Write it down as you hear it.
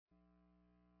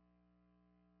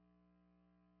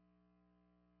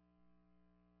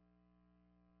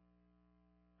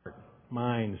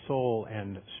mind, soul,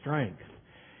 and strength.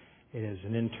 It is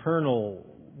an internal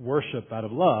worship out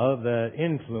of love that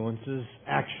influences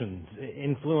actions. It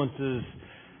influences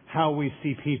how we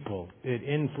see people. It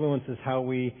influences how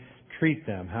we treat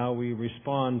them, how we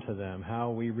respond to them,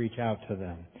 how we reach out to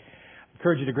them. I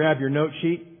encourage you to grab your note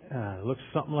sheet. It looks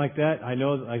something like that. I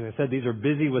know, like I said, these are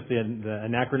busy with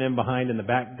an acronym behind in the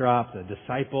backdrop, the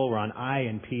disciple. We're on I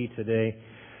and P today.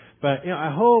 But,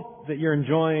 I hope that you're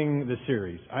enjoying the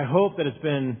series. I hope that it's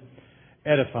been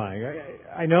edifying.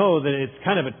 I know that it's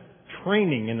kind of a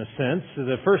training in a sense.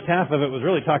 The first half of it was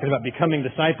really talking about becoming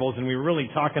disciples, and we were really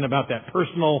talking about that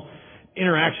personal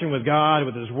interaction with God,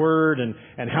 with His Word, and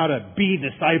how to be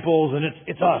disciples. And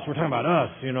it's us. We're talking about us,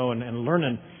 and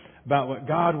learning about what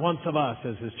God wants of us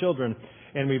as His children.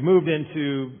 And we've moved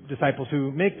into disciples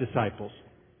who make disciples.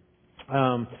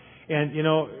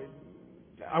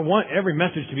 I want every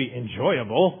message to be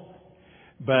enjoyable,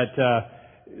 but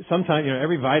sometimes,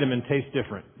 every vitamin tastes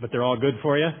different, but they're all good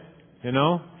for you,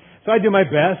 So I do my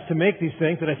best to make these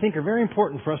things that I think are very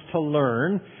important for us to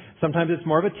learn. Sometimes it's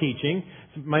more of a teaching.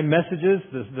 My messages,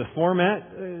 the format,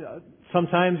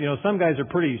 sometimes, some guys are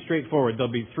pretty straightforward.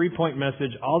 There'll be 3-point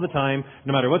message all the time,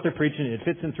 no matter what they're preaching. It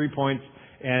fits in 3 points,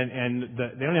 and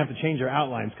they don't have to change their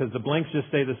outlines because the blanks just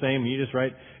stay the same. You just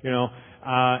write,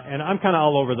 and I'm kind of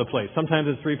all over the place. Sometimes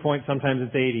it's 3 points, sometimes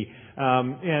it's 80.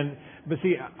 But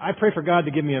see, I pray for God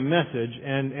to give me a message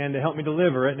and to help me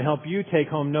deliver it and help you take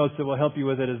home notes that will help you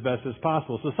with it as best as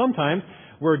possible. So sometimes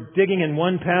we're digging in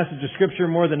one passage of Scripture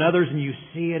more than others, and you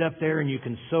see it up there and you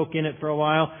can soak in it for a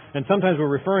while. And sometimes we're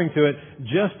referring to it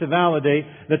just to validate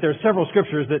that there are several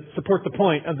Scriptures that support the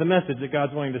point of the message that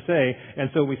God's wanting to say. And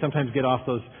so we sometimes get off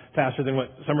those faster than what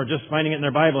some are just finding it in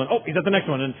their Bible and, he's at the next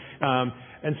one.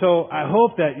 And so I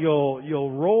hope that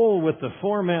you'll roll with the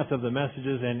format of the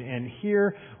messages and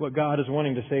hear what God is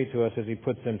wanting to say to us as He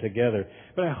puts them together.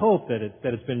 But I hope that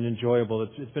it's been enjoyable.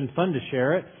 It's been fun to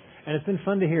share it, and it's been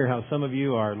fun to hear how some of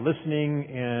you are listening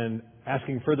and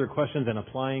asking further questions and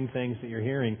applying things that you're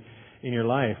hearing in your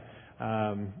life.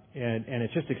 And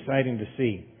it's just exciting to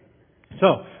see.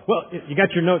 So, you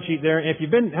got your note sheet there.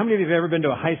 How many of you have ever been to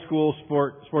a high school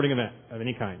sporting event of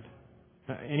any kind?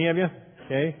 Any of you?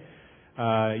 Okay.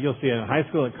 You'll see it in high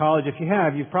school and college. If you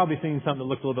have, you've probably seen something that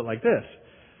looks a little bit like this.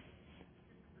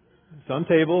 Some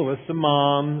table with some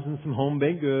moms and some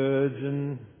home-baked goods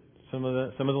and some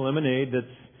of the lemonade that's,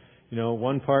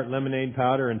 1 part lemonade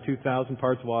powder and 2,000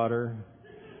 parts water.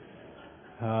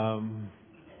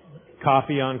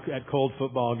 Coffee at cold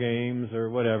football games or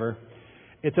whatever.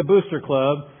 It's a booster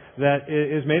club that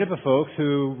is made up of folks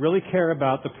who really care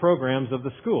about the programs of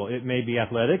the school. It may be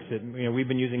athletics. We've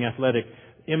been using athletic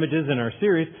images in our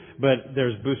series, but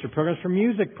there's booster programs for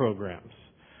music programs.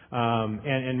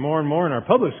 And more in our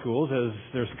public schools, as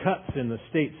there's cuts in the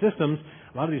state systems,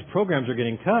 a lot of these programs are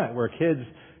getting cut where kids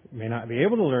may not be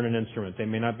able to learn an instrument. They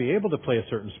may not be able to play a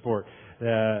certain sport,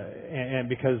 and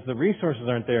because the resources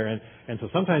aren't there. And so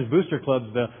sometimes booster clubs,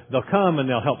 they'll come and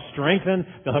they'll help strengthen,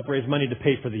 they'll help raise money to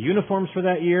pay for the uniforms for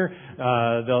that year.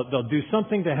 They'll do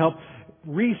something to help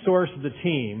resource the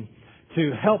team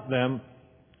to help them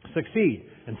succeed.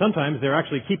 And sometimes they're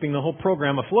actually keeping the whole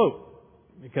program afloat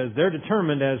because they're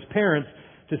determined as parents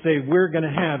to say, we're going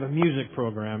to have a music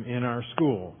program in our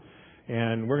school.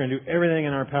 And we're going to do everything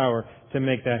in our power to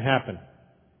make that happen.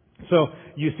 So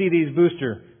you see these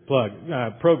booster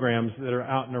programs that are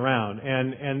out and around.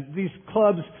 And these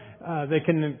clubs, they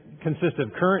can consist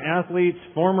of current athletes,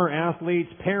 former athletes,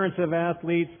 parents of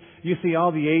athletes. You see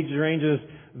all the age ranges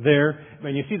there.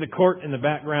 And you see the court in the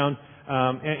background.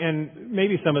 And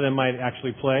maybe some of them might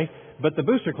actually play. But the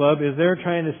booster club is there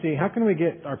trying to see how can we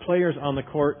get our players on the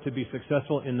court to be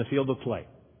successful in the field of play.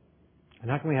 And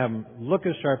how can we have them look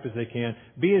as sharp as they can,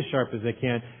 be as sharp as they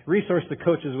can, resource the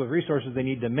coaches with resources they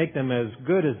need to make them as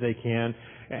good as they can.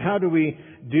 And how do we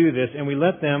do this? And we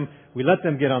let them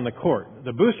get on the court.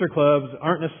 The booster clubs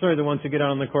aren't necessarily the ones who get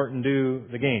out on the court and do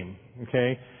the game.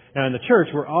 Okay? Now in the church,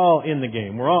 we're all in the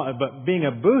game. But being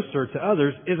a booster to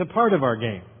others is a part of our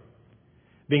game.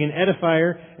 Being an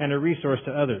edifier and a resource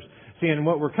to others. See, and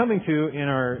what we're coming to in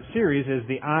our series is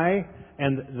the I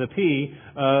and the P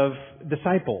of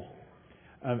disciple.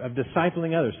 Of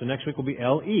discipling others. So next week will be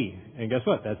LE. And guess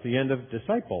what? That's the end of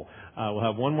disciple. We'll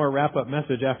have one more wrap-up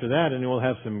message after that, and we'll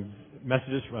have some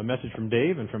a message from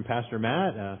Dave and from Pastor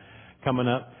Matt coming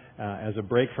up as a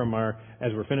break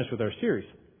as we're finished with our series.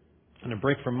 And a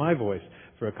break from my voice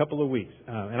for a couple of weeks.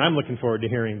 And I'm looking forward to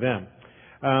hearing them.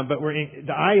 But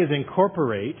the I is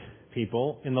incorporate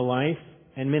people in the life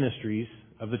and ministries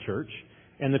of the church.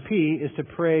 And the P is to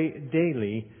pray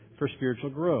daily for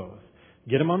spiritual growth.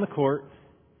 Get them on the court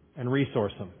and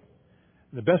resource them.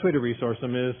 the best way to resource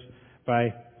them is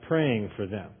by praying for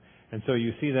them. And so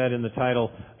you see that in the title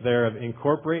there of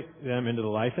incorporate them into the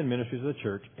life and ministries of the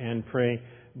church and pray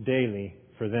daily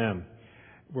for them.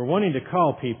 We're wanting to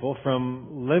call people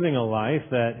from living a life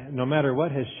that no matter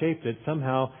what has shaped it,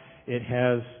 somehow it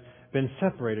has been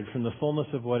separated from the fullness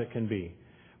of what it can be.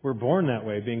 We're born that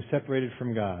way, being separated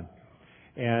from God.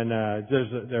 And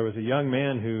there was a young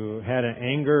man who had an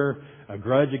anger, a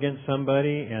grudge against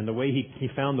somebody, and the way he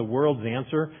found the world's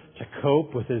answer to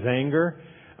cope with his anger,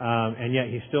 and yet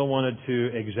he still wanted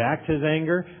to exact his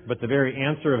anger, but the very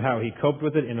answer of how he coped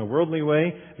with it in a worldly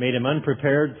way made him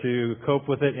unprepared to cope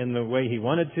with it in the way he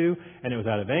wanted to, and it was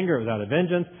out of anger, it was out of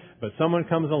vengeance, but someone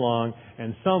comes along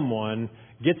and someone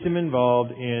gets him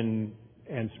involved in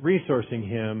and resourcing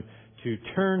him to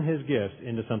turn his gifts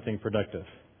into something productive.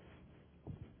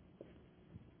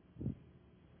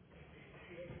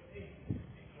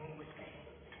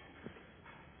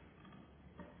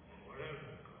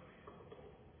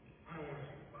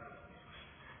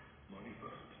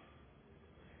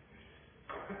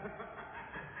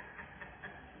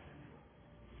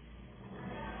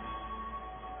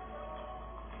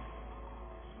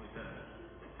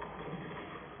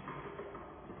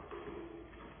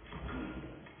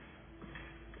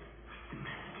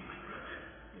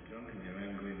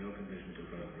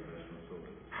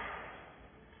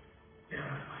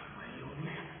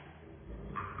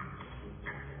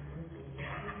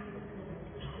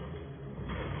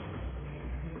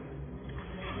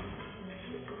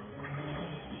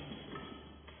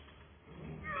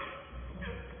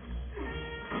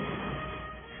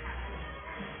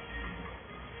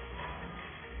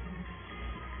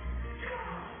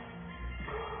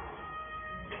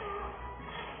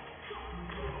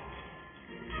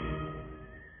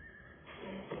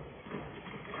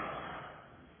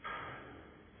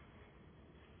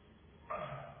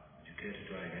 Care to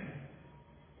try again?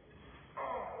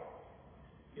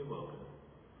 You're welcome.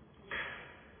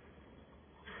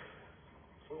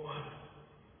 For what?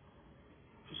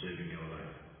 For saving your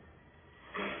life.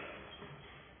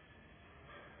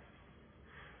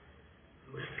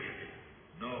 Who has killed him?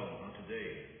 No, not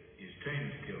today. He's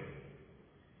trained to kill.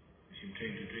 You seem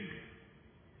trained to drink.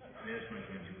 Yes, my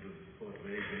friend, you would have fought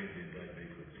very bravely and died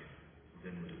very quickly.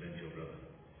 Then would avenge your brother.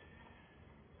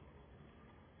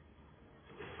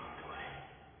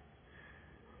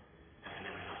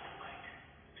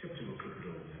 Except you were crooked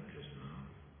old man just now.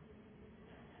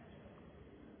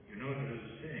 You know, there is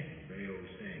a saying, a very old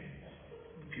saying.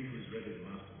 The pupil is ready, the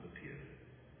master will appear.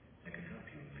 I can help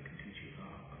you. I can teach you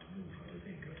how to move, how to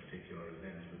think, how to take your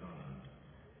revenge with honor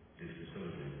and live to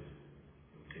celebrate it.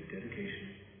 It will take dedication.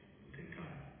 It will take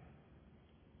time.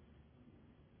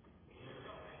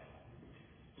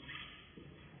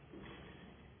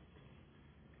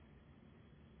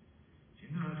 Do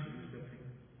you know how to use that thing?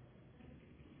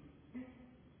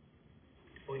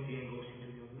 Point the angles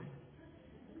into your life.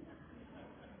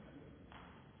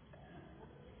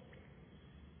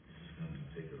 This is going to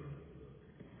take a lot.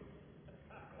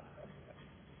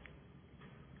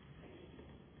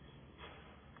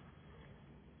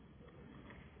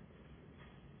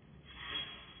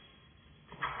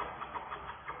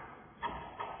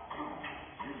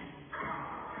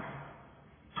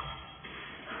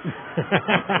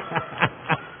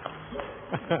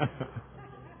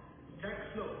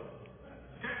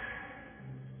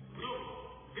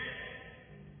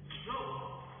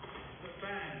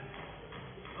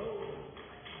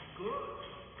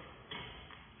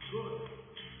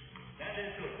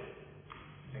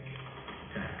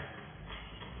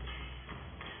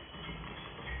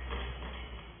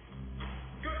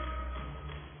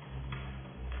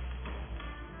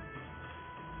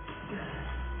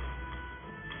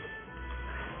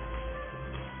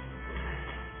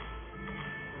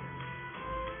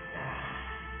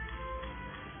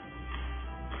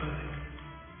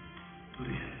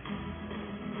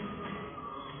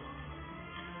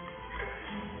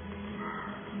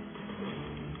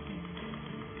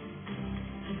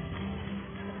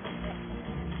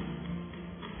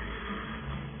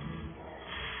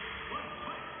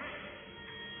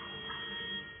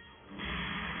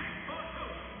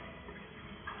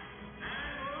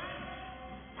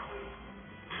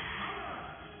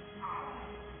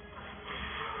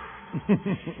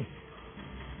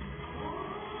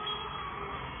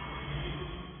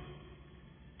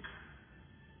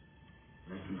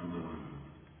 Lesson number 1.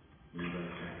 Never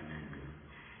attack in anger.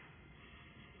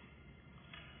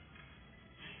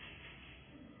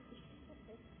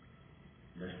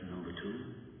 Lesson number 2.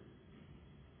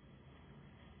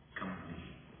 Come with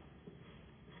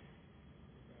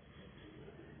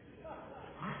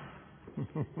me.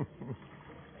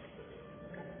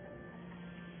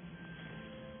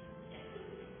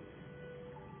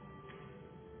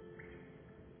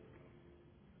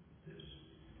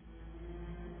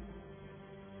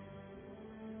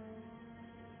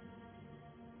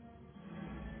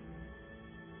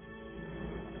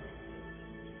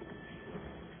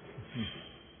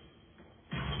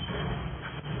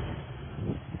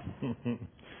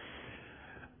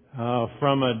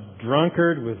 From a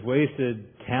drunkard with wasted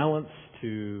talents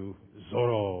to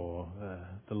Zorro,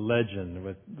 the legend,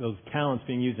 with those talents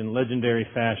being used in legendary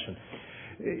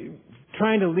fashion.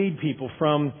 Trying to lead people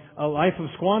from a life of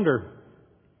squander.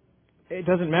 It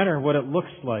doesn't matter what it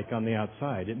looks like on the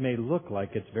outside. It may look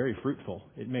like it's very fruitful.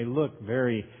 It may look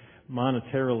very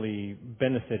monetarily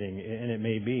benefiting, and it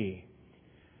may be.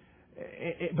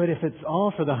 But if it's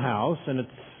all for the house, and it's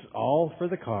all for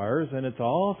the cars, and it's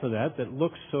all for that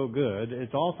looks so good,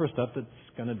 it's all for stuff that's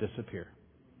going to disappear.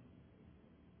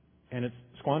 And it's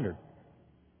squandered.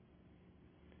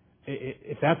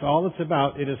 If that's all it's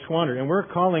about, it is squandered. And we're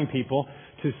calling people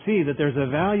to see that there's a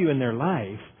value in their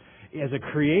life as a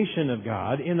creation of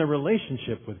God, in the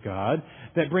relationship with God,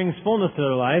 that brings fullness to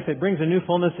their life. It brings a new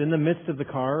fullness in the midst of the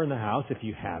car and the house, if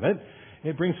you have it.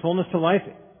 It brings fullness to life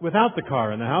without the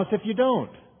car and the house, if you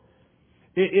don't.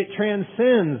 It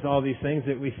transcends all these things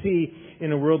that we see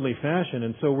in a worldly fashion,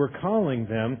 and so we're calling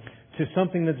them to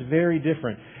something that's very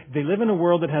different. They live in a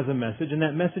world that has a message, and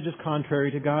that message is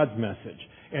contrary to God's message.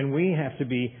 And we have to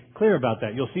be clear about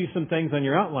that. You'll see some things on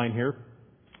your outline here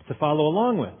to follow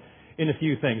along with in a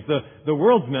few things. The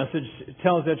world's message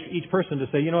tells each person to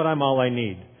say, you know what, I'm all I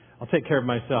need. I'll take care of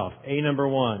myself. Number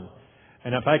one.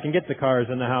 And if I can get the cars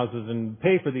and the houses and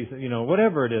pay for these,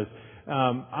 whatever it is,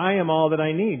 I am all that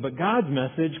I need. But God's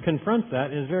message confronts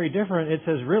that and is very different. It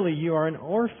says, really, you are an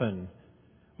orphan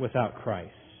without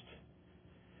Christ.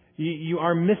 You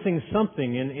are missing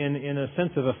something in a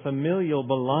sense of a familial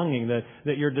belonging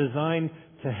that you're designed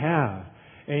to have.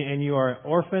 And you are an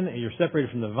orphan, and you're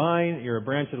separated from the vine. You're a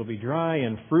branch that will be dry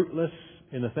and fruitless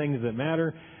in the things that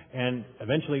matter, and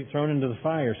eventually thrown into the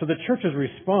fire. So the church's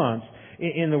response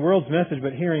in the world's message,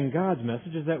 but hearing God's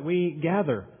message, is that we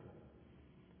gather.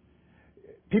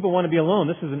 People want to be alone.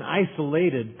 This is an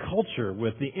isolated culture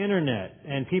with the internet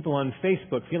and people on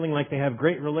Facebook feeling like they have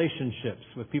great relationships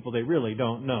with people they really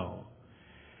don't know.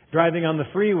 Driving on the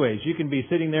freeways, you can be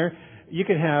sitting there. You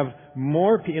could have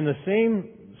more in the same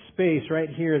space right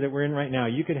here that we're in right now.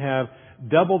 You could have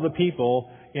double the people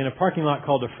in a parking lot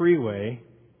called a freeway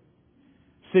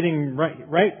sitting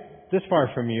right this far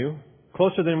from you,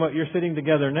 closer than what you're sitting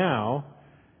together now.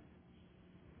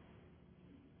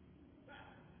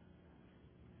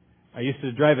 I used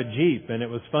to drive a Jeep, and it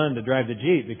was fun to drive the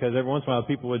Jeep because every once in a while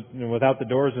people would, without the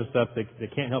doors and stuff, they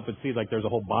can't help but see like there's a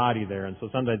whole body there, and so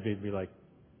sometimes they'd be like,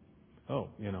 oh,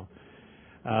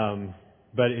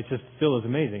 but it just still is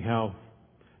amazing how,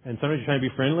 and sometimes you're trying to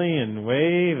be friendly and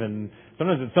wave, and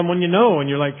sometimes it's someone you know, and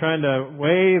you're like trying to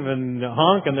wave and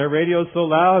honk, and their radio's so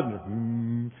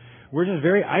loud. We're just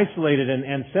very isolated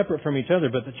and separate from each other.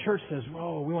 But the church says,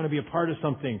 whoa, we want to be a part of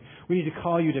something. We need to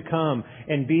call you to come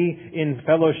and be in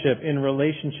fellowship, in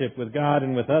relationship with God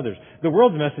and with others. The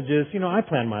world's message is, I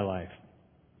plan my life.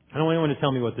 I don't want anyone to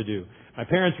tell me what to do. My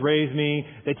parents raised me.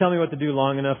 They tell me what to do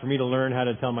long enough for me to learn how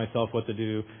to tell myself what to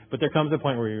do. But there comes a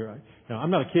point where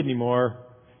I'm not a kid anymore.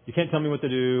 You can't tell me what to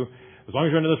do. As long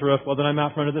as you're under this roof, well, then I'm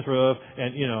out from under this roof.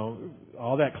 And,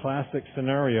 all that classic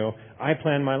scenario. I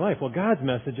plan my life. Well, God's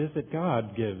message is that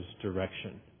God gives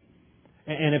direction.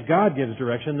 And if God gives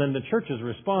direction, then the church's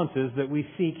response is that we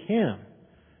seek Him.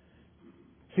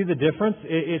 See the difference?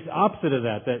 It's opposite of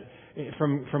that. That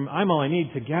from I'm all I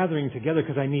need to gathering together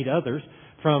because I need others.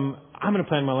 From I'm going to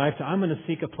plan my life to I'm going to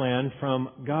seek a plan from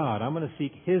God. I'm going to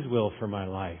seek His will for my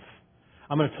life.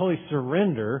 I'm going to totally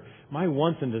surrender my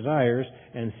wants and desires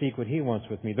and seek what He wants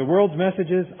with me. The world's message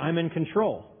is, I'm in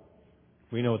control.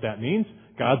 We know what that means.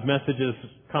 God's message is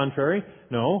contrary.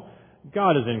 No,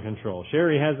 God is in control.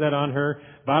 Sherry has that on her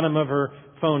bottom of her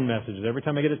phone messages. Every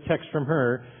time I get a text from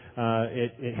her,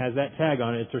 it has that tag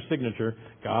on it. It's her signature.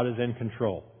 God is in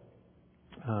control.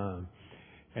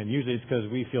 And usually it's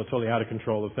because we feel totally out of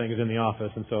control of things in the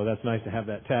office, and so that's nice to have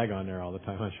that tag on there all the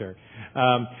time, huh, Sherry?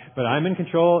 But I'm in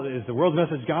control is the world's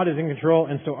message. God is in control,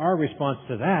 and so our response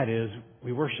to that is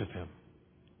we worship Him.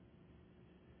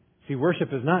 See, worship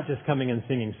is not just coming and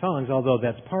singing songs, although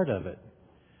that's part of it.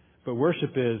 But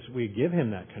worship is we give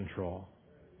Him that control.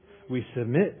 We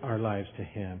submit our lives to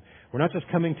Him. We're not just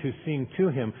coming to sing to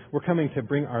Him. We're coming to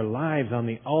bring our lives on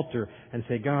the altar and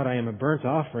say, God, I am a burnt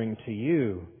offering to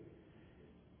You.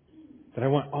 That I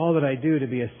want all that I do to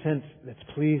be a sense that's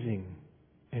pleasing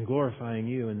and glorifying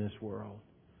You in this world.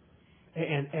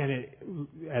 And it,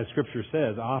 as Scripture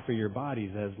says, offer your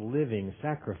bodies as living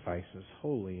sacrifices,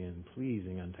 holy and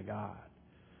pleasing unto God.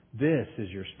 This is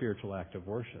your spiritual act of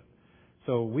worship.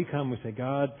 So we come, we say,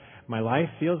 God, my life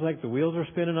feels like the wheels are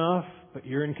spinning off, but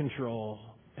You're in control,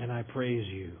 and I praise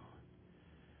You.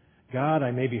 God,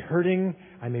 I may be hurting,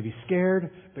 I may be scared,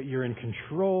 but You're in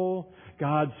control.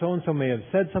 God, so-and-so may have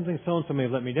said something, so-and-so may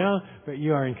have let me down, but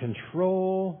You are in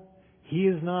control. He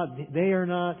is not, they are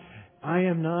not, I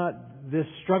am not, this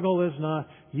struggle is not,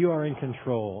 You are in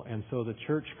control. And so the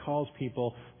church calls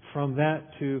people from that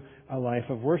to a life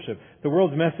of worship. The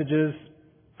world's message is,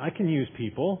 I can use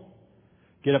people,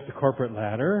 get up the corporate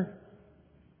ladder,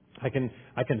 I can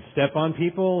step on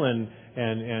people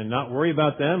and not worry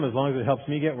about them as long as it helps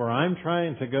me get where I'm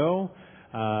trying to go.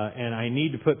 And I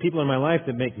need to put people in my life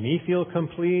that make me feel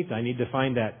complete. I need to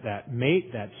find that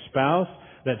mate, that spouse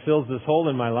that fills this hole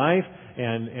in my life.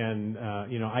 And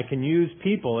I can use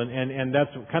people. And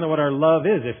that's kind of what our love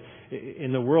is. If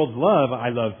in the world's love, I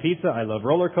love pizza, I love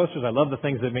roller coasters, I love the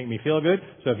things that make me feel good.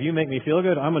 So if you make me feel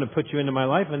good, I'm going to put you into my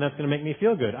life and that's going to make me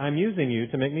feel good. I'm using you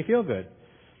to make me feel good.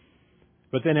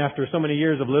 But then after so many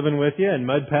years of living with you and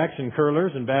mud packs and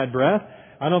curlers and bad breath,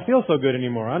 I don't feel so good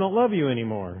anymore. I don't love you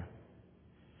anymore.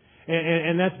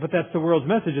 And that's the world's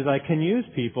message is I can use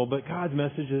people, but God's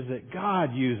message is that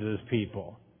God uses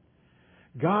people.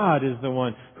 God is the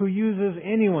one who uses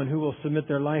anyone who will submit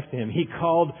their life to Him. He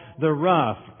called the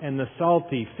rough and the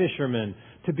salty fishermen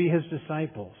to be His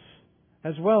disciples,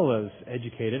 as well as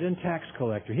educated and tax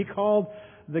collector. He called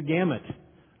the gamut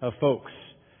of folks.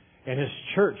 And His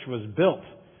church was built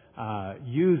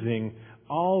using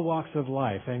all walks of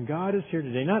life. And God is here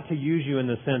today not to use you in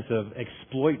the sense of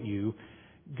exploit you.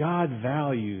 God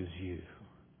values you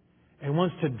and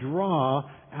wants to draw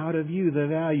out of you the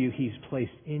value He's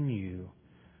placed in you,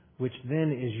 which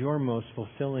then is your most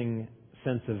fulfilling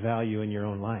sense of value in your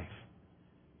own life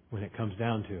when it comes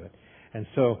down to it. And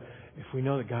so if we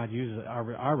know that God uses it,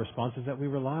 our response is that we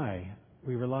rely.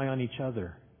 We rely on each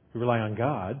other. We rely on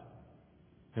God.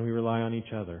 And we rely on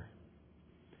each other.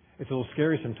 It's a little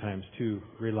scary sometimes to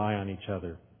rely on each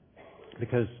other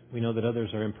because we know that others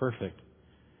are imperfect.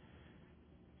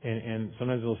 And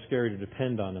sometimes it's a little scary to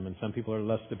depend on them. And some people are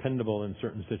less dependable in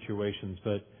certain situations.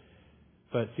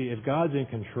 But see, if God's in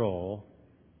control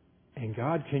and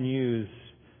God can use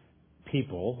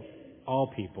people,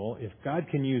 all people, if God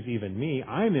can use even me,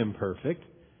 I'm imperfect,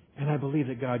 and I believe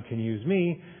that God can use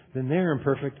me, then they're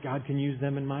imperfect. God can use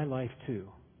them in my life too.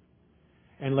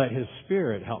 And let His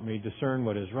Spirit help me discern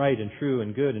what is right and true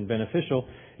and good and beneficial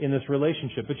in this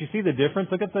relationship. But you see the difference?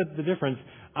 Look at the difference.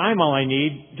 I'm all I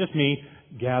need, just me,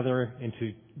 gather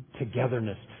into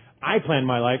togetherness. I plan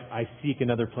my life, I seek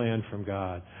another plan from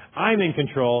God. I'm in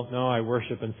control. No, I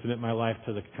worship and submit my life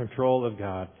to the control of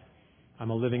God. I'm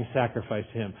a living sacrifice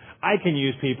to Him. I can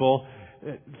use people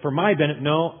for my benefit.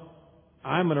 No,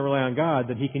 I'm going to rely on God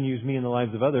that He can use me in the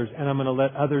lives of others, and I'm going to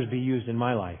let others be used in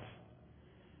my life.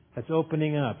 That's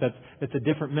opening up. That's a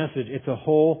different message. It's a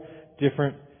whole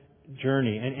different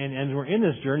journey. And we're in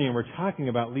this journey and we're talking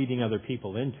about leading other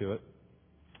people into it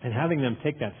and having them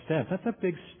take that step. That's a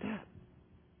big step.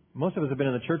 Most of us have been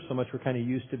in the church so much we're kind of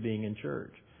used to being in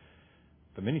church.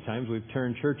 But many times we've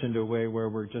turned church into a way where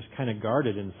we're just kind of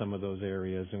guarded in some of those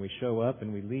areas and we show up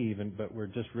and we leave, but we're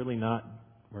just really not,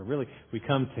 we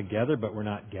come together but we're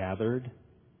not gathered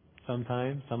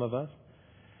sometimes, some of us.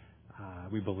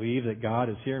 We believe that God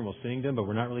is here and we'll sing to Him, but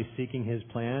we're not really seeking His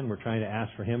plan. We're trying to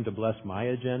ask for Him to bless my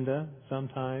agenda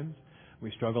sometimes.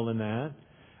 We struggle in that.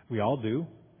 We all do.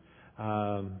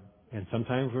 And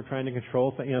sometimes we're trying to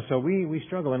control things. So we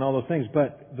struggle in all those things.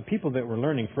 But the people that we're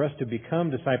learning, for us to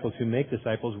become disciples who make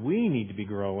disciples, we need to be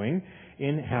growing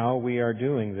in how we are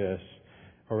doing this.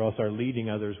 Or else our leading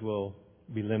others will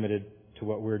be limited to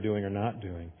what we're doing or not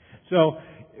doing. So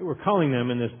we're calling them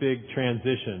in this big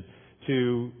transition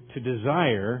to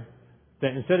desire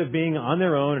that instead of being on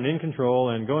their own and in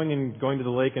control and going to the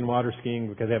lake and water skiing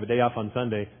because they have a day off on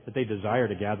Sunday, that they desire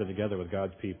to gather together with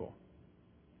God's people.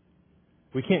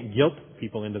 We can't guilt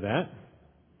people into that.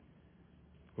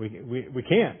 We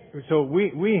can't. So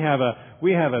we have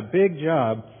a big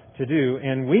job to do,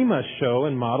 and we must show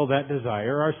and model that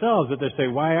desire ourselves. That they say,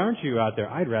 "Why aren't you out there?"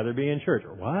 "I'd rather be in church."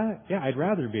 Or, "What? Yeah, I'd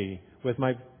rather be with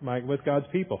with God's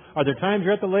people." Are there times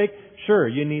you're at the lake? Sure,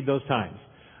 you need those times.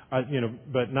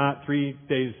 But not 3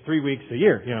 days, 3 weeks a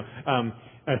year.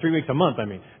 3 weeks a month.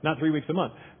 Not 3 weeks a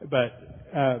month.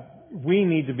 But we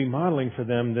need to be modeling for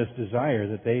them this desire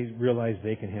that they realize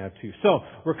they can have too. So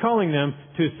we're calling them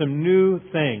to some new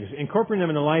things, incorporating them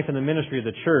in the life and the ministry of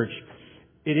the church.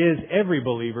 It is every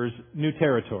believer's new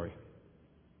territory.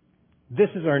 This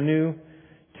is our new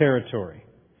territory.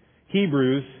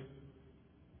 Hebrews,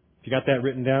 if you got that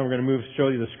written down, we're going to show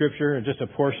you the scripture and just a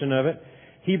portion of it.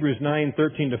 Hebrews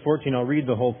 9:13-14, I'll read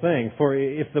the whole thing. For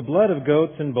if the blood of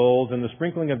goats and bulls and the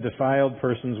sprinkling of defiled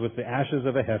persons with the ashes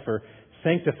of a heifer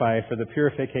sanctify for the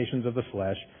purifications of the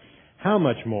flesh, how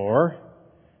much more,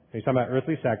 he's talking about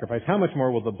earthly sacrifice, how much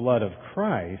more will the blood of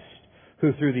Christ,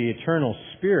 who through the eternal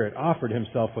Spirit offered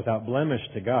himself without blemish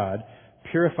to God,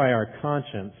 purify our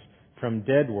conscience from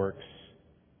dead works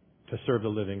to serve the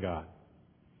living God?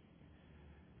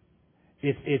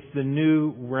 It's the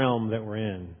new realm that we're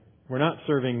in. We're not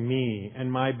serving me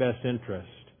and my best interest.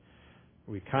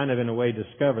 We kind of, in a way,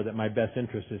 discover that my best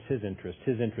interest is His interest.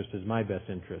 His interest is my best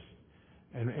interest.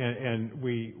 And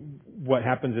what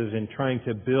happens is, in trying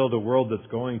to build a world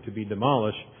that's going to be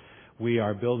demolished, we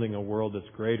are building a world that's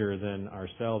greater than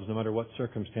ourselves, no matter what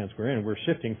circumstance we're in. We're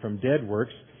shifting from dead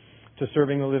works to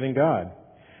serving the living God.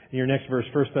 In your next verse,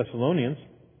 1 Thessalonians,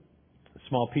 a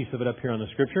small piece of it up here on the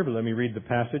scripture, but let me read the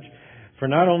passage. For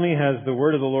not only has the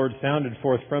word of the Lord sounded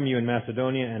forth from you in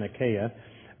Macedonia and Achaia,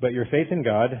 but your faith in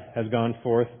God has gone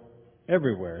forth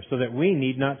everywhere, so that we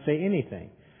need not say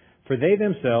anything. For they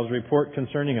themselves report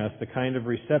concerning us the kind of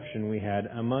reception we had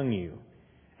among you,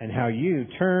 and how you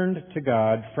turned to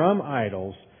God from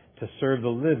idols to serve the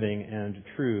living and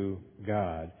true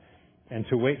God, and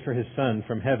to wait for His Son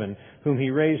from heaven, whom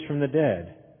He raised from the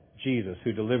dead, Jesus,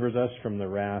 who delivers us from the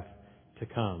wrath to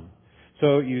come.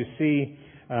 So you see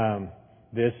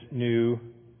this new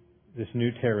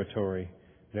territory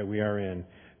that we are in.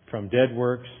 From dead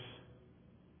works,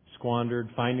 squandered,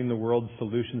 finding the world's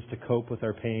solutions to cope with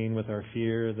our pain, with our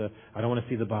fear. I don't want to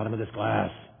see the bottom of this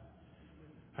glass.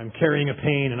 I'm carrying a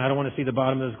pain and I don't want to see the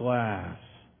bottom of this glass.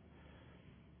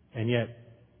 And yet,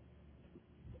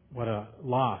 what a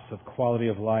loss of quality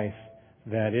of life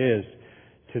that is,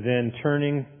 to then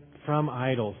turning from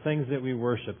idols, things that we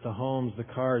worship, the homes, the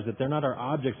cars, that they're not our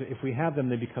objects. If we have them,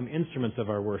 they become instruments of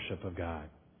our worship of God.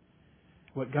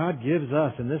 What God gives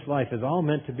us in this life is all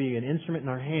meant to be an instrument in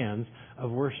our hands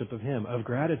of worship of Him, of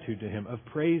gratitude to Him, of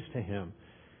praise to Him,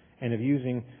 and of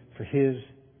using for His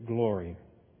glory.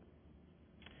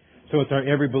 So it's our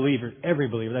every believer,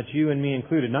 that's you and me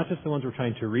included, not just the ones we're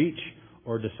trying to reach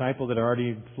or disciple that are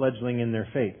already fledgling in their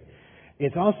faith.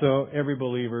 It's also every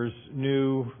believer's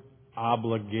new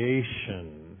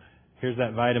obligation. Here's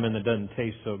that vitamin that doesn't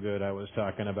taste so good I was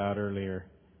talking about earlier.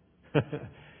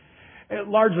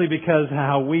 Largely because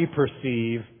how we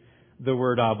perceive the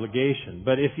word obligation.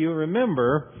 But if you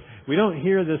remember, we don't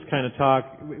hear this kind of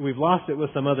talk. We've lost it with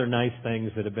some other nice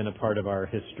things that have been a part of our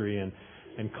history and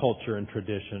culture and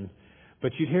tradition.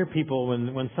 But you'd hear people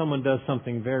when someone does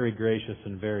something very gracious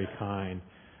and very kind,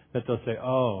 that they'll say,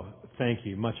 "Oh, thank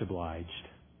you, much obliged.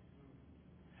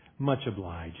 Much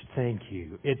obliged, thank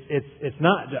you." It's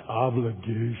not the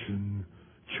obligation,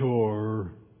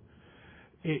 chore.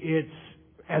 It's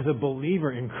as a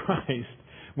believer in Christ,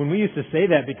 when we used to say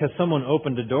that because someone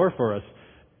opened a door for us,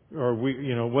 or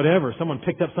whatever, someone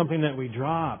picked up something that we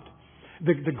dropped.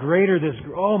 The greater this,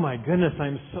 oh my goodness,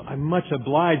 I'm much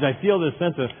obliged. I feel this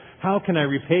sense of, how can I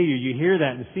repay you? You hear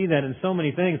that and see that in so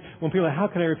many things. When people are like, how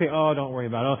can I repay? Oh, don't worry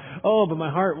about it. Oh, but my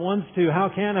heart wants to. How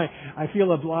can I? I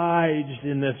feel obliged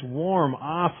in this warm,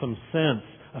 awesome sense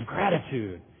of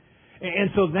gratitude.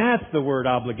 And so that's the word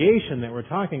obligation that we're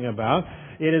talking about.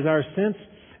 It is our sense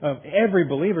of every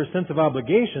believer's sense of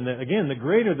obligation that, again, the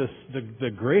greater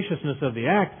the graciousness of the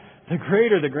act, the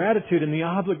greater the gratitude and the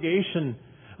obligation.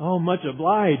 Oh, much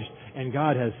obliged. And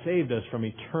God has saved us from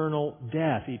eternal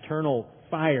death, eternal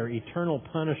fire, eternal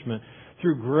punishment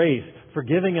through grace,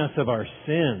 forgiving us of our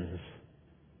sins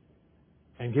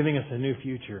and giving us a new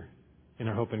future in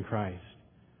our hope in Christ.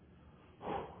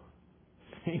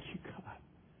 Thank you, God.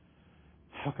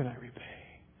 How can I repay?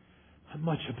 I'm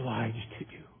much obliged to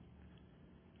you.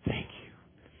 Thank you.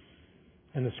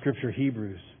 And the scripture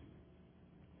Hebrews,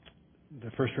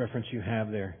 the first reference you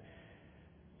have there,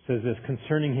 says this: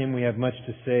 concerning Him we have much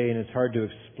to say, and it's hard to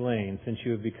explain, since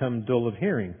you have become dull of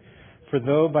hearing. For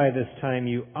though by this time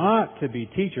you ought to be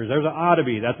teachers, there's an ought to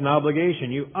be, that's an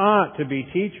obligation. You ought to be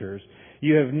teachers.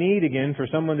 You have need again for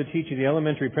someone to teach you the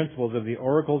elementary principles of the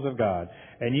oracles of God,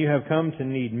 and you have come to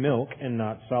need milk and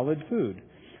not solid food.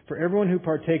 For everyone who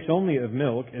partakes only of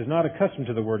milk is not accustomed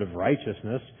to the word of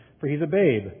righteousness, for he's a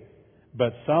babe.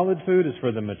 But solid food is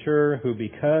for the mature, who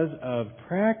because of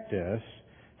practice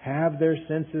have their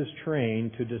senses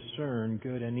trained to discern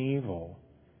good and evil.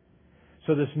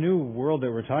 So this new world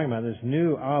that we're talking about, this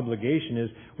new obligation is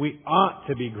we ought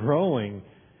to be growing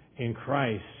in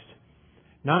Christ.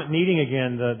 Not needing,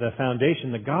 again, the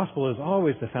foundation. The gospel is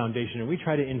always the foundation, and we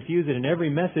try to infuse it in every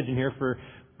message in here for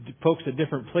folks at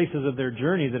different places of their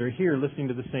journey that are here listening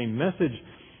to the same message.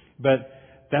 But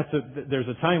there's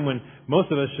a time when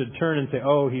most of us should turn and say,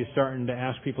 oh, he's starting to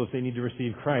ask people if they need to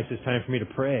receive Christ. It's time for me to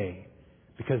pray.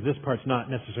 Because this part's not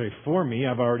necessary for me.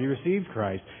 I've already received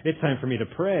Christ. It's time for me to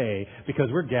pray because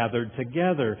we're gathered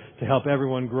together to help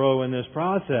everyone grow in this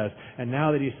process. And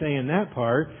now that he's saying that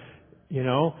part,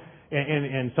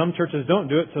 and some churches don't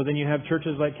do it, so then you have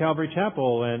churches like Calvary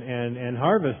Chapel and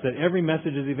Harvest that every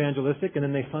message is evangelistic and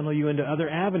then they funnel you into other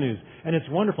avenues. And it's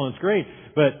wonderful and it's great,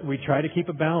 but we try to keep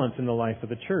a balance in the life of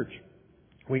the church.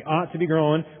 We ought to be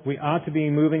growing. We ought to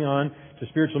be moving on to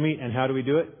spiritual meat. And how do we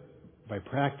do it? By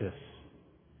practice.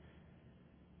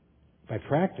 By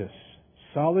practice.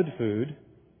 Solid food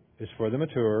is for the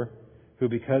mature who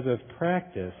because of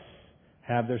practice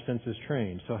have their senses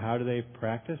trained. So how do they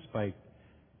practice? By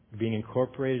being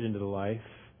incorporated into the life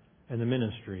and the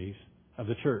ministries of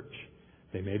the church.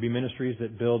 They may be ministries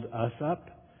that build us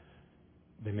up.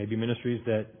 They may be ministries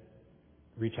that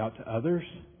reach out to others.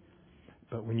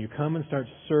 But when you come and start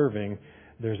serving,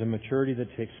 there's a maturity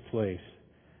that takes place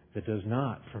that does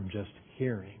not from just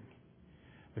hearing.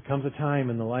 There comes a time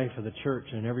in the life of the church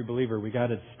and every believer we got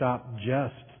to stop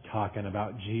just talking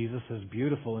about Jesus, as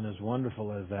beautiful and as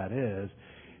wonderful as that is,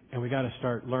 and we got to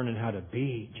start learning how to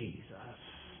be Jesus.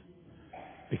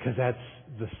 Because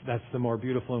that's the more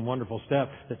beautiful and wonderful step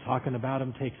that talking about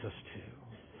Him takes us to.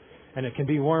 And it can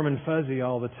be warm and fuzzy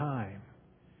all the time.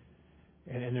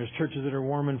 And there's churches that are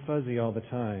warm and fuzzy all the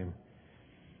time.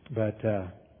 But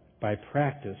by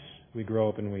practice, we grow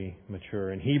up and we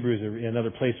mature. In Hebrews,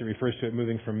 another place that refers to it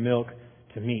moving from milk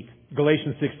to meat.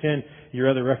 Galatians 6:10, your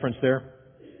other reference there.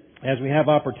 As we have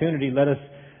opportunity, let us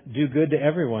do good to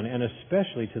everyone, and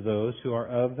especially to those who are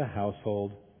of the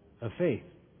household of faith.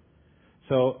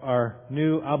 So our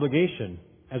new obligation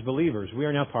as believers, we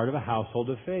are now part of a household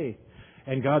of faith.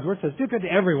 And God's Word says, do good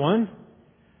to everyone.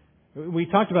 We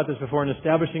talked about this before in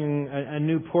establishing a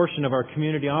new portion of our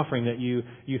community offering that you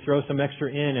throw some extra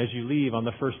in as you leave on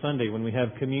the first Sunday when we have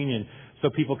communion. So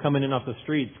people coming in off the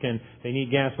streets they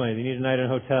need gas money, they need a night in a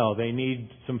hotel, they need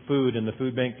some food and the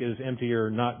food bank is empty or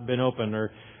not been open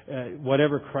or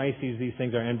whatever crises these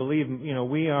things are. And believe,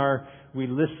 we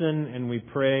listen and we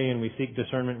pray and we seek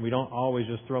discernment. We don't always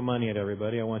just throw money at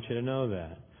everybody. I want you to know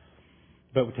that.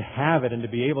 But to have it and to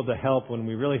be able to help when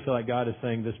we really feel like God is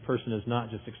saying this person is not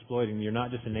just exploiting, you're not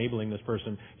just enabling this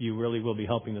person, you really will be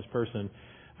helping this person.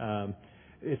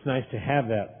 It's nice to have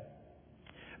that.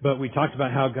 But we talked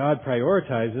about how God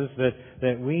prioritizes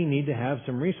that we need to have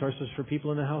some resources for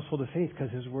people in the household of faith because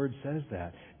His Word says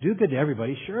that. Do good to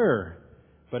everybody, sure,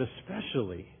 but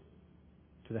especially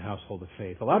to the household of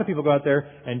faith. A lot of people go out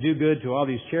there and do good to all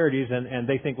these charities and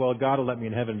they think, well, God will let me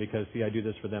in heaven because, see, I do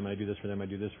this for them, I do this for them, I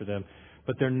do this for them.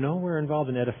 But they're nowhere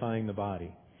involved in edifying the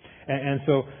body. And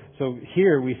so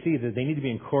here we see that they need to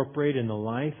be incorporated in the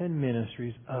life and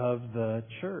ministries of the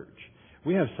church.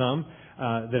 We have some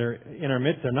that are in our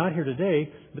midst. They're not here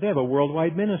today, but they have a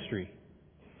worldwide ministry.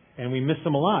 And we miss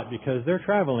them a lot because they're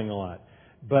traveling a lot.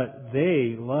 But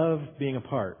they love being a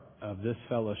part of this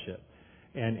fellowship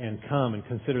and come and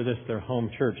consider this their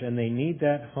home church. And they need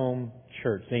that home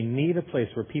church. They need a place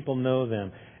where people know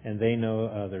them and they know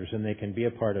others and they can be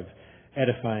a part of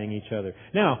edifying each other.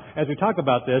 Now, as we talk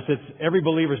about this, it's every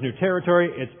believer's new territory.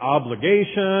 It's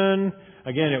obligation.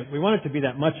 Again, we want it to be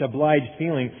that much obliged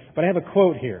feeling. But I have a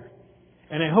quote here.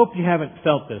 And I hope you haven't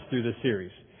felt this through this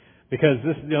series. Because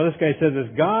this guy says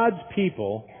this, God's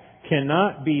people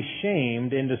cannot be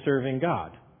shamed into serving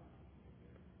God.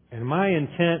 And my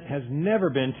intent has never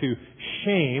been to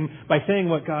shame by saying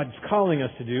what God's calling us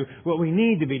to do, what we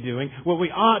need to be doing, what we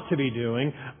ought to be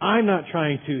doing. I'm not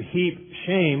trying to heap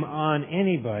shame on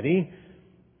anybody.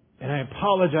 And I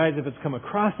apologize if it's come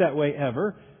across that way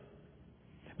ever.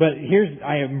 But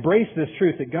I embrace this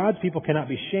truth that God's people cannot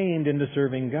be shamed into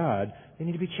serving God. They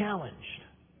need to be challenged.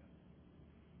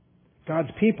 God's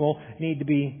people need to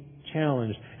be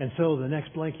challenged. And so the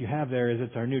next blank you have there is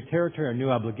it's our new territory, our new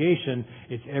obligation.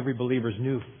 It's every believer's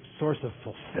new source of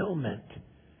fulfillment.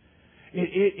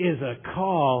 It is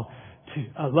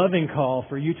a loving call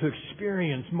for you to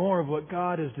experience more of what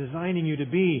God is designing you to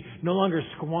be. No longer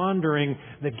squandering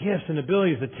the gifts and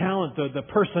abilities, the talent, the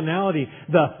personality,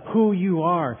 the who you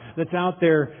are that's out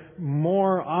there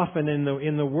more often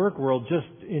in the work world,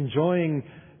 just enjoying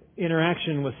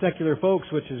interaction with secular folks,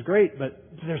 which is great, but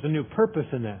there's a new purpose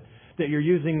in that. That you're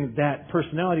using that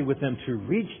personality with them to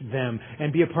reach them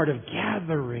and be a part of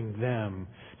gathering them,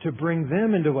 to bring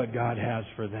them into what God has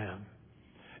for them.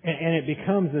 And it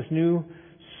becomes this new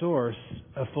source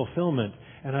of fulfillment.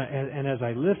 And as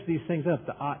I lift these things up,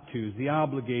 the ought tos, the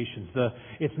obligations,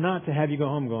 it's not to have you go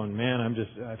home going, man,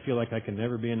 I feel like I can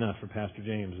never be enough for Pastor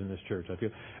James in this church.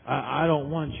 I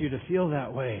don't want you to feel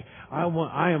that way.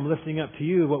 I am lifting up to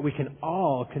you what we can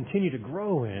all continue to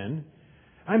grow in.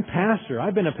 I'm pastor.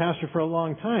 I've been a pastor for a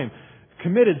long time.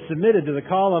 Committed, submitted to the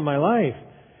call on my life.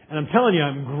 And I'm telling you,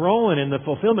 I'm growing, and the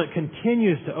fulfillment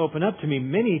continues to open up to me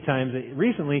many times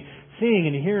recently, seeing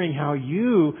and hearing how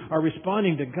you are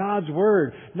responding to God's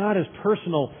Word, not as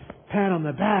personal pat on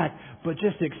the back, but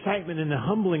just excitement and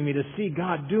humbling me to see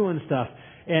God doing stuff,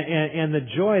 and the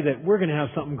joy that we're going to have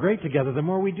something great together the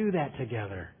more we do that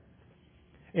together.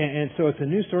 And so it's a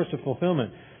new source of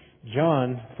fulfillment.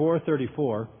 John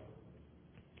 4:34,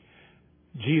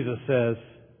 Jesus says,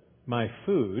 my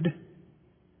food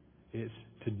is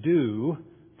to do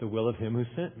the will of Him who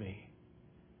sent me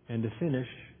and to finish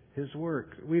His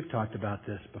work. We've talked about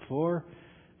this before,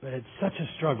 but it's such a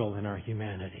struggle in our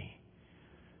humanity.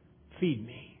 Feed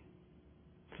me.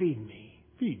 Feed me.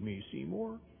 Feed me,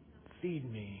 Seymour.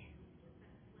 Feed me.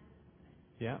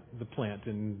 Yeah, the plant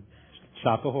in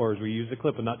Shop of Horrors. We used a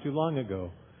clip not too long ago.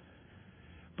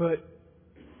 But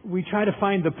we try to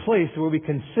find the place where we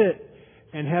can sit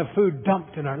and have food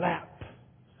dumped in our lap.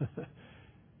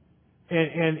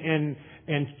 And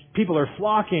people are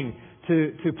flocking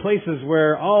to places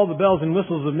where all the bells and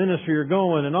whistles of ministry are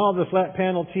going, and all the flat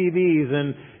panel TVs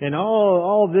and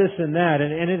all this and that.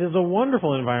 And it is a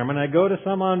wonderful environment. I go to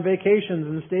some on vacations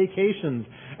and staycations,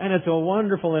 and it's a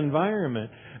wonderful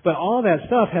environment. But all that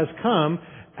stuff has come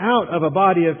out of a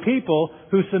body of people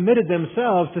who submitted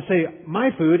themselves to say, my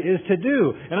food is to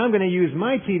do. And I'm going to use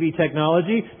my TV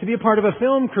technology to be a part of a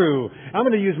film crew. I'm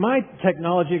going to use my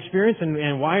technology experience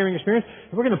and wiring experience.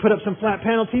 And we're going to put up some flat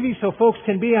panel TV so folks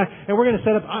can be, and we're going to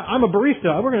set up, I'm a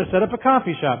barista. We're going to set up a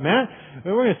coffee shop, Matt.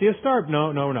 And we're going to see a star.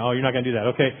 No, you're not going to do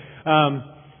that. Okay.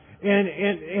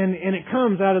 And it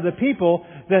comes out of the people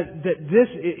that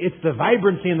it's the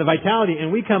vibrancy and the vitality,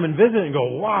 and we come and visit and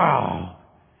go, wow.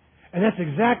 And that's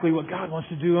exactly what God wants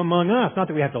to do among us. Not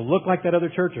that we have to look like that other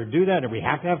church or do that or we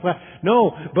have to have class.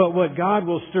 No, but what God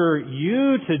will stir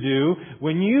you to do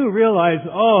when you realize,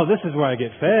 oh, this is where I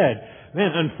get fed.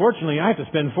 Man, unfortunately, I have to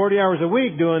spend 40 hours a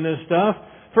week doing this stuff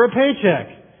for a paycheck.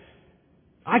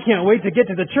 I can't wait to get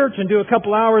to the church and do a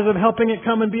couple hours of helping it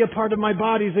come and be a part of my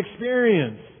body's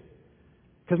experience.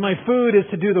 Because my food is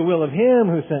to do the will of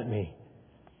Him who sent me.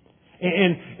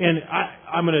 And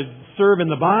I'm going to serve in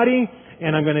the body.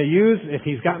 And I'm going to use, if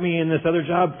He's got me in this other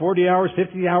job, 40 hours,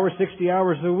 50 hours, 60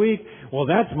 hours a week, well,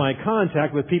 that's my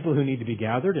contact with people who need to be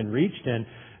gathered and reached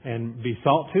and be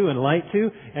salt to and light to,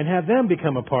 and have them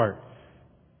become a part.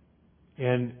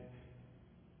 And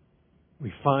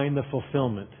we find the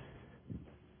fulfillment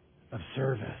of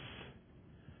service.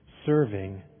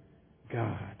 Serving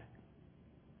God.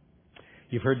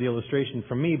 You've heard the illustration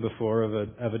from me before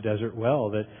of a desert well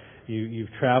that You've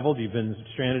traveled, you've been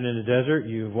stranded in a desert,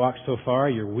 you've walked so far,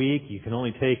 you're weak, you can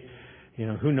only take,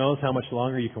 who knows how much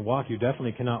longer you can walk. You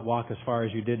definitely cannot walk as far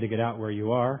as you did to get out where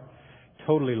you are.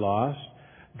 Totally lost,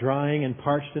 drying and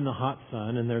parched in the hot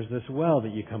sun, and there's this well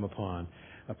that you come upon,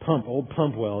 old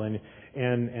pump well, and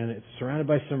it's surrounded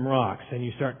by some rocks, and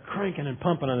you start cranking and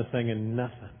pumping on this thing and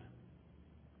nothing.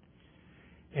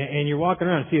 And you're walking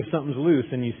around to see if something's loose,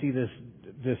 and you see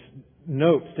this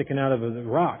note sticking out of the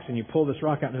rocks, and you pull this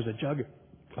rock out and there's a jug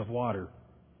of water,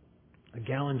 a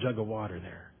gallon jug of water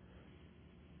there.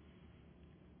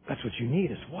 That's what you need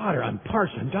is water. I'm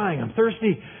parched, I'm dying, I'm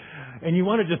thirsty, and you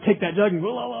want to just take that jug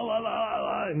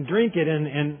and drink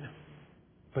it,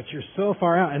 but you're so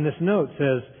far out, and this note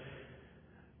says,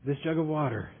 this jug of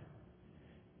water,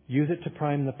 use it to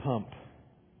prime the pump.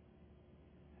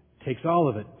 Takes all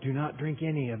of it. Do not drink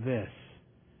any of this.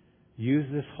 Use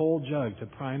this whole jug to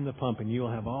prime the pump and you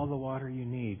will have all the water you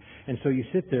need. And so you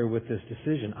sit there with this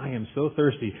decision. I am so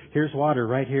thirsty. Here's water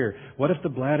right here. What if the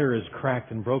bladder is cracked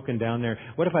and broken down there?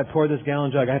 What if I pour this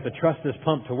gallon jug? I have to trust this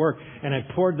pump to work. And I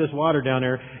poured this water down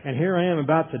there and here I am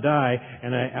about to die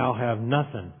and I'll have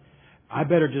nothing. I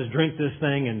better just drink this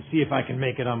thing and see if I can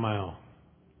make it on my own.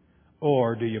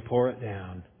 Or do you pour it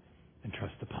down and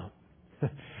trust the pump?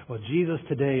 Well, Jesus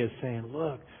today is saying,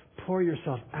 look, pour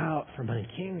yourself out for my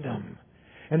kingdom.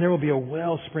 And there will be a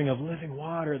wellspring of living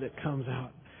water that comes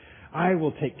out. I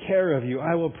will take care of you.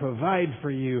 I will provide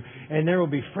for you. And there will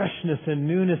be freshness and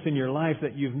newness in your life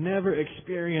that you've never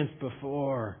experienced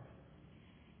before.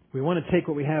 We want to take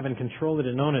what we have and control it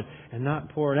and own it and not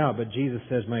pour it out. But Jesus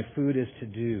says, my food is to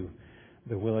do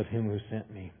the will of Him who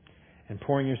sent me. And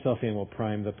pouring yourself in will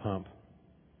prime the pump.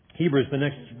 Hebrews, the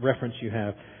next reference you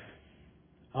have,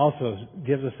 also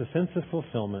gives us a sense of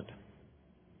fulfillment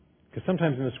Because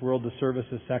sometimes in this world the service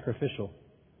is sacrificial.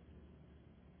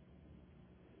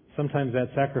 Sometimes that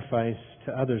sacrifice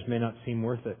to others may not seem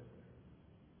worth it.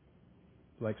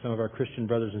 Like some of our Christian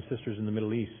brothers and sisters in the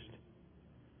Middle East,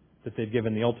 that they've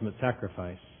given the ultimate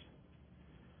sacrifice.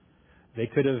 They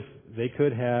could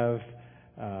have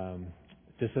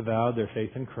disavowed their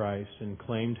faith in Christ and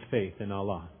claimed faith in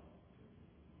Allah,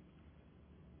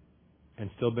 and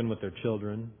still been with their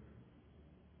children.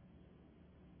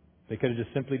 They could have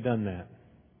just simply done that.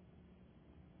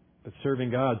 But serving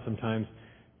God sometimes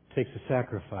takes a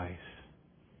sacrifice.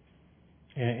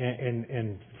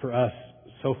 And for us,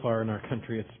 so far in our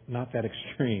country, it's not that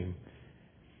extreme.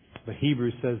 But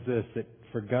Hebrews says this, that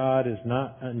for God is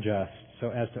not unjust so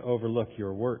as to overlook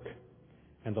your work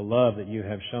and the love that you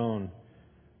have shown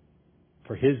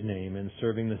for His name in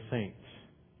serving the saints,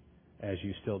 as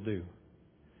you still do.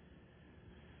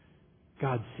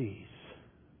 God sees.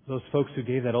 Those folks who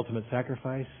gave that ultimate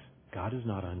sacrifice, God is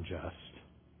not unjust.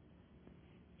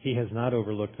 He has not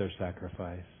overlooked their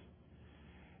sacrifice.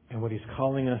 And what He's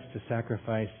calling us to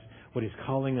sacrifice, what He's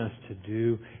calling us to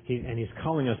do, and He's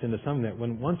calling us into something that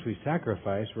once we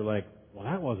sacrifice, we're like, well,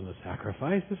 that wasn't a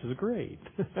sacrifice. This is great.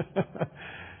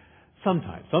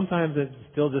 Sometimes. Sometimes it's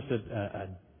still just a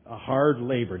hard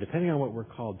labor, depending on what we're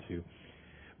called to.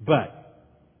 But,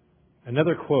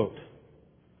 another quote.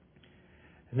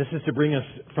 And this is to bring us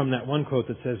from that one quote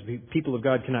that says, people of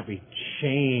God cannot be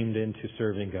shamed into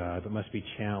serving God, but must be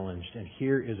challenged. And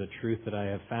here is a truth that I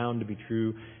have found to be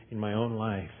true in my own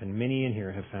life, and many in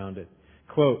here have found it.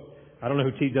 Quote, I don't know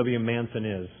who T.W. Manson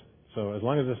is, so as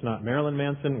long as it's not Marilyn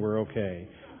Manson, we're okay.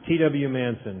 T.W.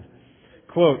 Manson,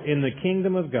 quote, in the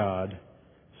kingdom of God,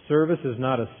 service is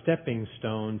not a stepping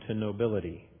stone to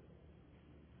nobility.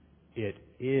 It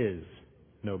is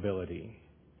nobility.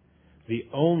 The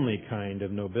only kind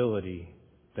of nobility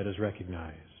that is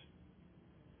recognized.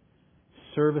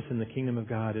 Service in the kingdom of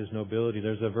God is nobility.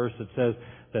 There's a verse that says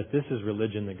that this is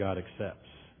religion that God accepts.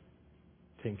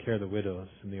 Taking care of the widows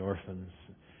and the orphans.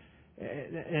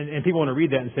 And people want to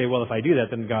read that and say, well, if I do that,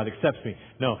 then God accepts me.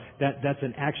 No, that's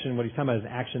an action. What he's talking about is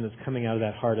an action that's coming out of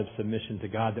that heart of submission to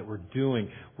God that we're doing.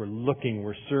 We're looking,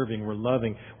 we're serving, we're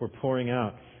loving, we're pouring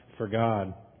out for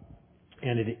God.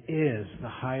 And it is the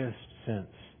highest sense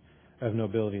of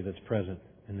nobility that's present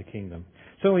in the kingdom.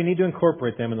 So we need to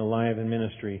incorporate them in the life and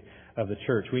ministry of the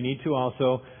church. We need to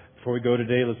also, before we go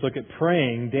today, let's look at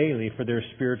praying daily for their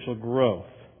spiritual growth.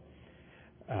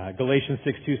 Galatians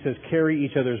 6:2 says, carry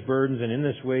each other's burdens, and in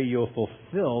this way you'll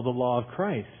fulfill the law of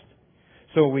Christ.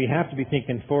 So we have to be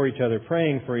thinking for each other,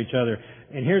 praying for each other.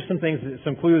 And here's some things,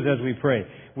 some clues as we pray.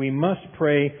 We must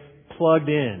pray plugged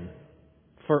in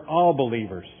for all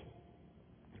believers.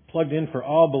 Plugged in for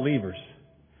all believers.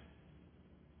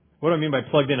 What do I mean by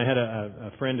plugged in? I had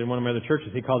a friend in one of my other churches.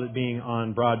 He called it being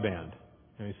on broadband.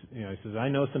 And he says, I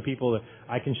know some people that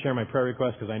I can share my prayer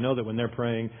requests because I know that when they're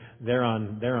praying, they're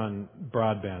on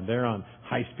broadband. They're on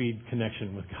high-speed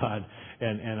connection with God.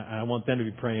 And I want them to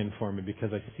be praying for me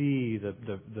because I see the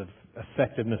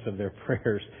effectiveness of their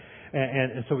prayers.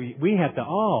 And so we have to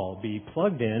all be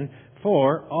plugged in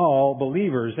for all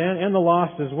believers and the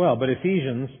lost as well. But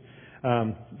Ephesians,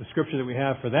 the scripture that we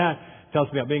have for that, tells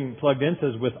me about being plugged in,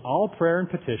 says, with all prayer and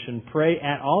petition, pray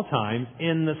at all times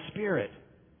in the Spirit.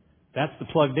 That's the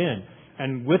plugged in.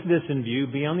 And with this in view,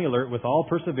 be on the alert with all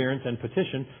perseverance and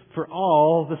petition for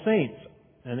all the saints.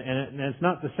 And it's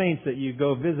not the saints that you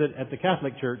go visit at the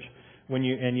Catholic Church when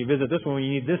you visit this one when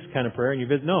you need this kind of prayer and you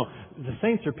visit. No, the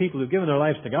saints are people who've given their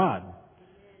lives to God.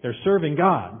 They're serving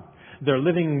God. They're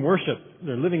living worship.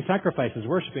 They're living sacrifices,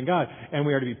 worshiping God. And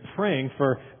we are to be praying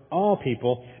for all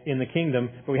people in the kingdom,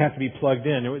 but we have to be plugged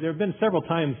in. There have been several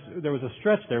times, there was a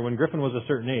stretch there when Griffin was a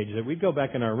certain age, that we'd go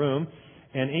back in our room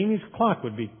and Amy's clock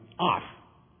would be off,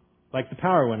 like the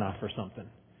power went off or something.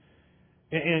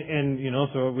 And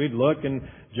so we'd look and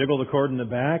jiggle the cord in the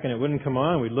back and it wouldn't come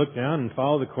on. We'd look down and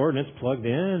follow the cord and it's plugged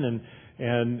in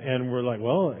and we're like,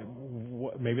 well,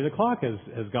 maybe the clock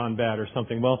has gone bad or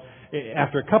something. Well,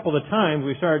 after a couple of times,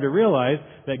 we started to realize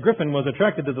that Griffin was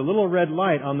attracted to the little red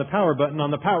light on the power button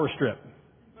on the power strip.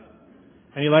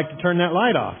 And he liked to turn that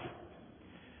light off.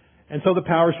 And so the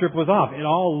power strip was off. It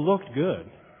all looked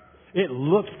good. It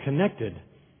looked connected.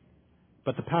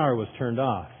 But the power was turned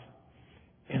off.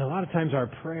 And a lot of times our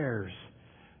prayers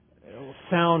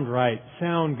sound right,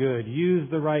 sound good, use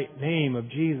the right name of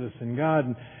Jesus and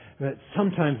God. But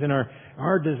sometimes in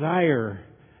our desire,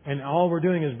 and all we're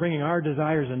doing is bringing our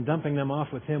desires and dumping them off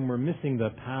with Him, we're missing the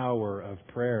power of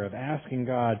prayer, of asking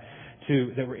God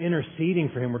that we're interceding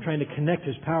for Him. We're trying to connect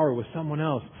His power with someone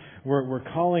else. We're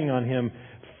calling on Him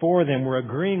for them. We're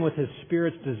agreeing with His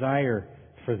Spirit's desire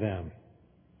for them.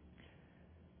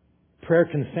 Prayer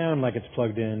can sound like it's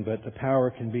plugged in, but the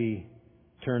power can be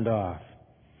turned off.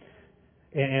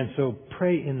 And so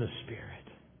pray in the Spirit.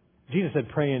 Jesus said,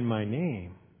 pray in my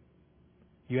name.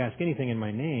 You ask anything in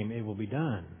my name, it will be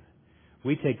done.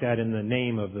 We take that in the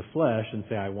name of the flesh and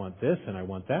say, I want this, and I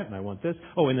want that, and I want this.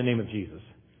 Oh, in the name of Jesus.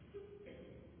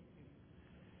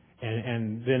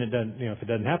 And then it doesn't, if it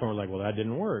doesn't happen, we're like, well, that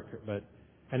didn't work.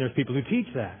 And there's people who teach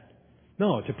that.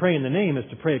 No, to pray in the name is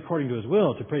to pray according to His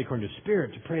will, to pray according to His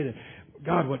Spirit, to pray that,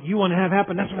 God, what you want to have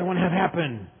happen, that's what I want to have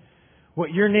happen.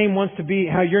 What your name wants to be,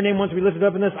 how your name wants to be lifted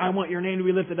up in this, I want your name to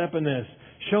be lifted up in this.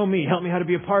 Show me, help me how to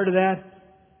be a part of that.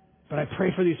 But I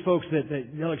pray for these folks that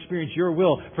they'll experience your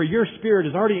will. For your Spirit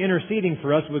is already interceding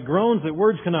for us with groans that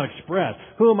words cannot express.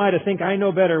 Who am I to think I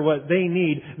know better what they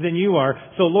need than you are?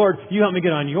 So Lord, you help me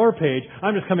get on your page.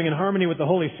 I'm just coming in harmony with the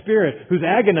Holy Spirit who's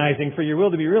agonizing for your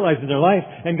will to be realized in their life.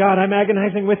 And God, I'm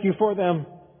agonizing with you for them.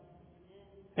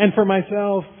 And for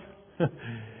myself.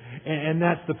 And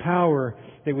that's the power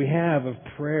that we have of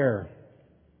prayer.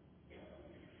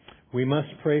 We must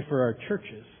pray for our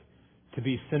churches to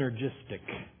be synergistic.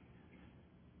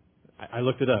 I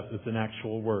looked it up. It's an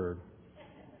actual word.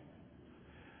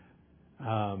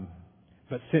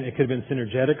 But it could have been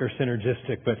synergetic or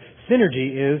synergistic. But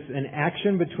synergy is an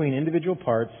action between individual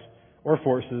parts or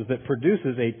forces that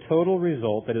produces a total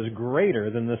result that is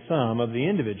greater than the sum of the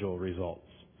individual results.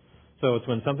 So it's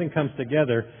when something comes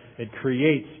together, it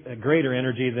creates a greater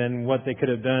energy than what they could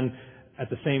have done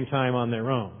at the same time on their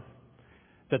own.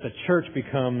 That the church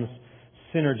becomes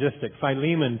synergistic.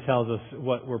 Philemon tells us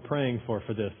what we're praying for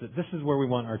this. That this is where we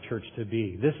want our church to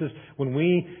be. This is when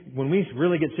we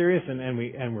really get serious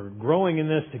and we're growing in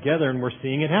this together and we're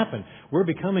seeing it happen. We're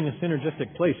becoming a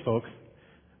synergistic place, folks.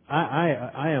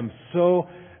 I am so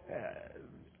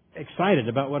excited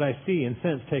about what I see and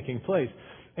sense taking place.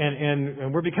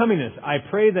 And we're becoming this. I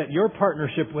pray that your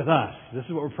partnership with us, this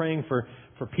is what we're praying for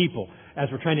people as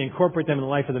we're trying to incorporate them in the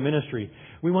life of the ministry.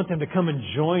 We want them to come and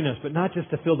join us, but not just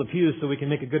to fill the pews so we can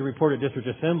make a good report at district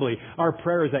assembly. Our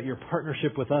prayer is that your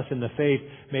partnership with us in the faith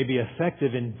may be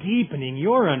effective in deepening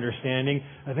your understanding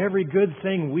of every good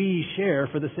thing we share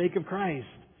for the sake of Christ.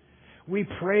 We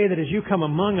pray that as you come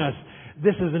among us,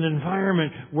 this is an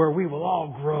environment where we will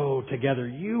all grow together.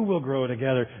 You will grow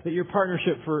together. That your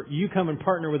partnership you come and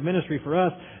partner with ministry for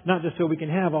us, not just so we can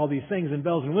have all these things and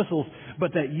bells and whistles,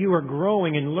 but that you are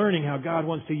growing and learning how God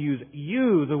wants to use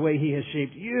you the way He has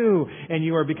shaped you. And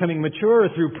you are becoming mature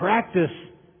through practice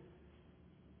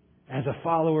as a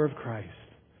follower of Christ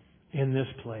in this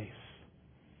place.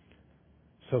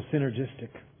 So synergistic.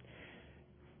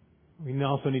 We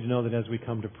also need to know that as we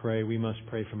come to pray, we must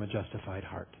pray from a justified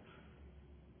heart.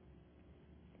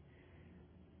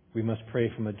 We must pray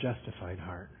from a justified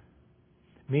heart,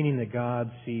 meaning that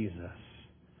God sees us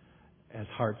as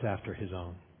hearts after His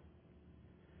own.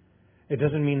 It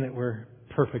doesn't mean that we're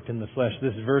perfect in the flesh.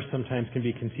 This verse sometimes can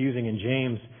be confusing in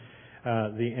James,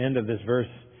 the end of this verse,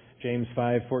 James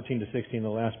 5:14-16, the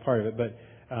last part of it. But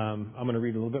I'm going to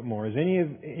read a little bit more. Is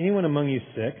anyone among you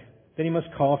sick? Then he must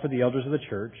call for the elders of the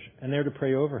church, and they're to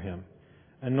pray over him,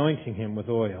 anointing him with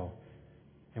oil.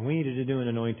 And we needed to do an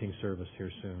anointing service here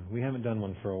soon. We haven't done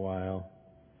one for a while.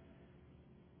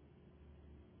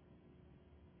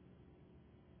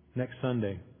 Next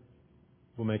Sunday,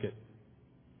 we'll make it.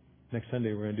 Next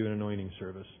Sunday, we're going to do an anointing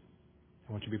service.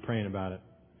 I want you to be praying about it.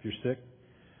 If you're sick,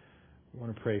 I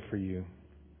want to pray for you.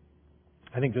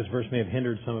 I think this verse may have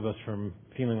hindered some of us from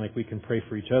feeling like we can pray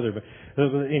for each other. But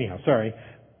anyhow, sorry.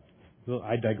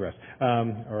 I digress.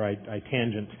 Or I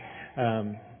tangent.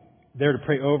 They're to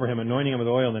pray over him, anointing him with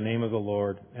oil in the name of the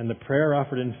Lord. And the prayer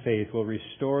offered in faith will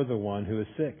restore the one who is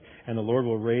sick, and the Lord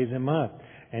will raise him up.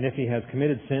 And if he has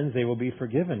committed sins, they will be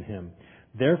forgiven him.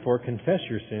 Therefore, confess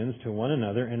your sins to one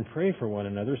another and pray for one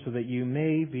another so that you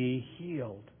may be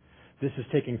healed. This is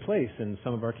taking place in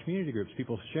some of our community groups,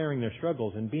 people sharing their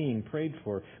struggles and being prayed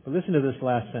for. But listen to this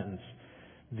last sentence.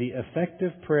 The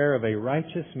effective prayer of a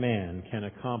righteous man can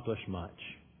accomplish much.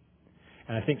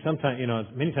 And I think sometimes,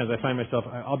 many times I find myself,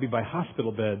 I'll be by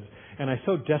hospital beds, and I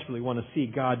so desperately want to see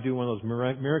God do one of those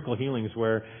miracle healings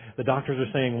where the doctors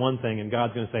are saying one thing and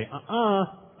God's going to say,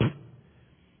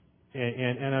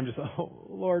 And I'm just, oh,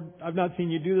 Lord, I've not seen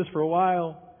you do this for a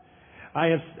while. I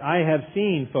have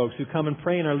seen folks who come and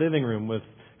pray in our living room with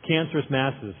cancerous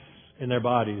masses in their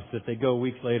bodies that they go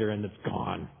weeks later and it's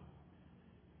gone.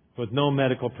 With no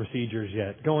medical procedures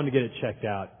yet, going to get it checked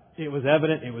out. It was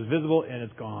evident, it was visible, and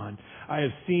it's gone. I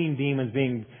have seen demons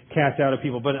being cast out of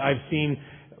people, but I've seen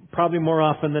probably more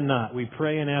often than not, we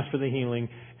pray and ask for the healing,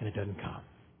 and it doesn't come.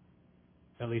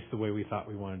 At least the way we thought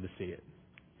we wanted to see it.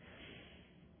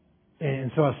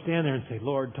 And so I'll stand there and say,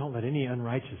 Lord, don't let any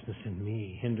unrighteousness in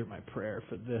me hinder my prayer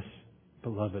for this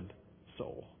beloved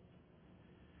soul.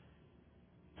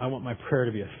 I want my prayer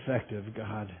to be effective,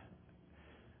 God.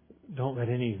 Don't let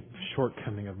any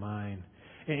shortcoming of mine.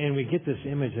 And we get this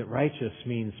image that righteous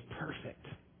means perfect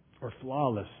or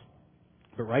flawless.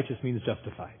 But righteous means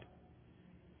justified.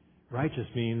 Righteous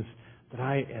means that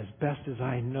I, as best as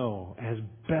I know, as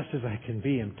best as I can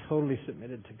be, am totally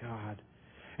submitted to God.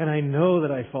 And I know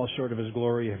that I fall short of His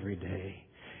glory every day.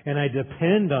 And I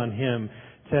depend on Him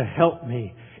to help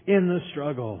me in the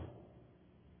struggle.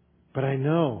 But I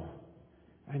know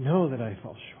that I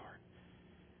fall short.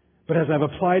 But as I've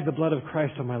applied the blood of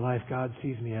Christ on my life, God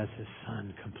sees me as His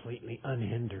Son, completely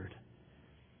unhindered.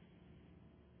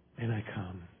 And I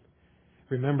come.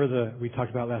 Remember we talked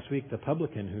about last week, the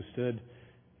publican who stood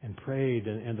and prayed,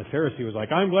 and the Pharisee was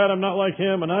like, I'm glad I'm not like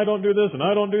him, and I don't do this, and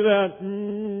I don't do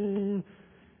that.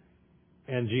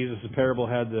 And Jesus' parable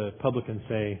had the publican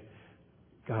say,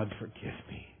 God, forgive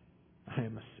me. I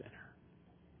am a sinner.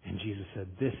 And Jesus said,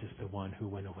 this is the one who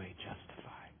went away justified.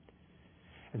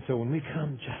 And so when we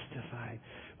come justified,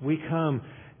 we come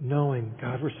knowing,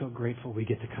 God, we're so grateful we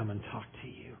get to come and talk to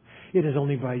You. It is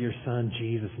only by Your Son,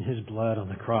 Jesus, and His blood on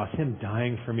the cross, Him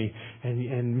dying for me,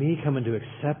 and me coming to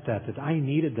accept that I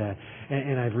needed that,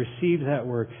 and I've received that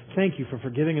work. Thank You for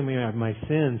forgiving me of my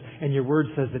sins, and Your Word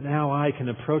says that now I can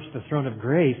approach the throne of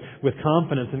grace with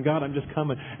confidence. And God, I'm just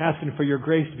coming, asking for Your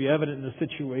grace to be evident in the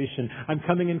situation. I'm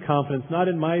coming in confidence, not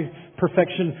in my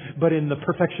perfection, but in the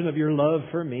perfection of Your love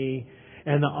for me,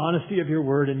 and the honesty of Your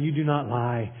Word, and You do not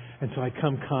lie. And so I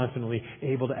come confidently,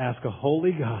 able to ask a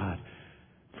holy God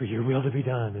for Your will to be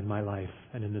done in my life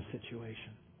and in this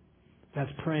situation. That's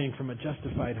praying from a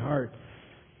justified heart,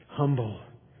 humble.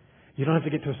 You don't have to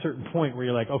get to a certain point where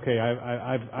you're like, okay,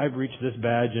 I've reached this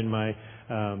badge in my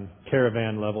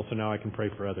caravan level, so now I can pray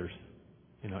for others.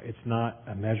 It's not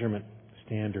a measurement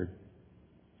standard.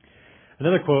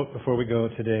 Another quote before we go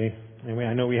today. And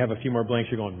I know we have a few more blanks.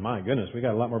 You're going, my goodness, we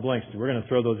got a lot more blanks. We're going to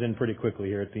throw those in pretty quickly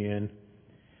here at the end.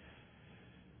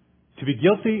 To be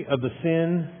guilty of the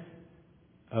sin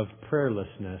of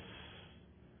prayerlessness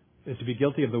is to be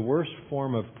guilty of the worst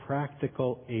form of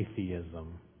practical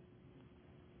atheism.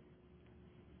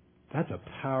 That's a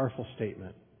powerful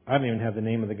statement. I don't even have the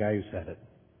name of the guy who said it.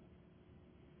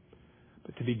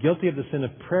 But to be guilty of the sin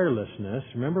of prayerlessness,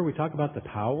 remember we talk about the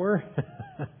power?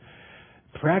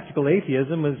 Practical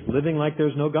atheism is living like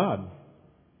there's no God.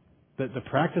 That the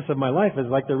practice of my life is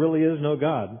like there really is no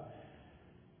God.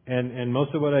 And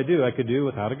most of what I do, I could do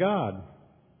without a God.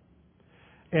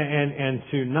 And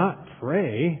to not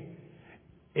pray,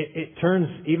 it turns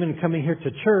even coming here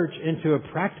to church into a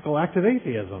practical act of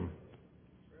atheism.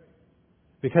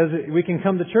 Because we can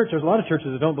come to church. There's a lot of churches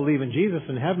that don't believe in Jesus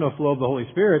and have no flow of the Holy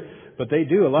Spirit, but they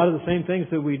do a lot of the same things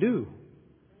that we do.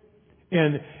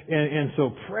 And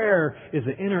so prayer is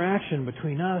an interaction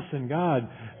between us and God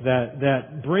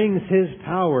that brings His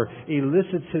power,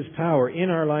 elicits His power in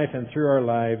our life and through our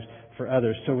lives for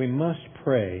others. So we must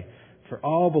pray for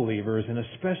all believers, and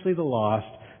especially the lost,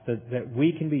 that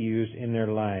we can be used in their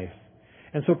life.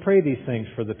 And so pray these things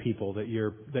for the people that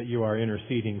you are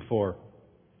interceding for.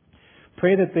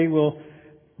 Pray that they will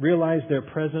realize their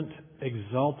present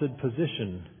exalted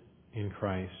position in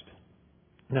Christ.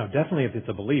 Now, definitely if it's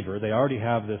a believer, they already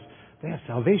have this, they have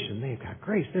salvation, they've got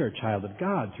grace, they're a child of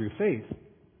God through faith.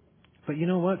 But you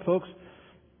know what, folks?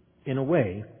 In a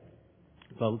way,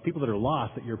 the people that are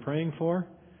lost that you're praying for,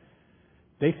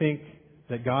 they think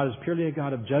that God is purely a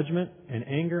God of judgment and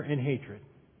anger and hatred.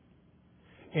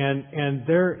 And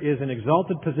there is an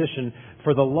exalted position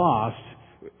for the lost.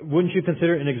 Wouldn't you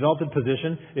consider it an exalted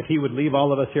position if He would leave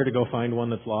all of us here to go find one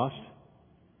that's lost?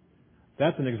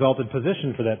 That's an exalted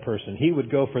position for that person. He would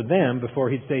go for them before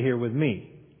He'd stay here with me.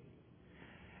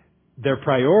 Their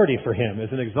priority for Him is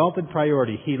an exalted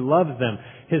priority. He loves them.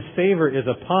 His favor is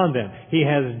upon them. He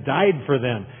has died for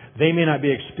them. They may not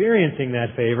be experiencing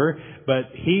that favor,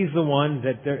 but He's the one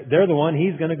that they're the one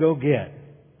He's going to go get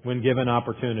when given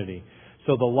opportunity.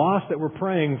 So the lost that we're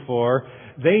praying for,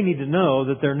 they need to know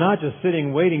that they're not just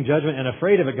sitting waiting judgment and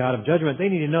afraid of a God of judgment. They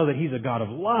need to know that He's a God of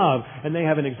love, and they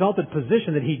have an exalted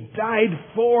position that He died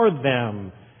for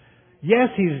them. Yes,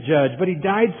 He's judged, but He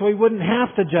died so He wouldn't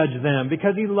have to judge them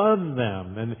because He loves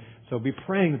them. And so be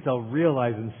praying that they'll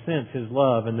realize and sense His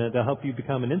love, and that they'll help you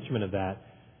become an instrument of that,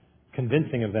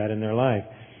 convincing of that in their life.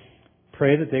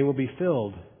 Pray that they will be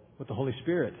filled with the Holy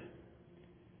Spirit.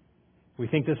 We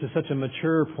think this is such a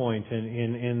mature point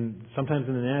in sometimes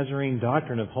in the Nazarene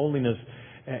doctrine of holiness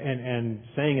and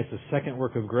saying it's a second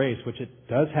work of grace, which it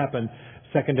does happen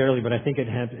secondarily, but I think it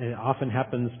often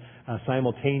happens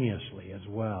simultaneously as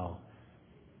well.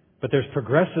 But there's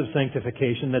progressive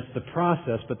sanctification, that's the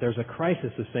process, but there's a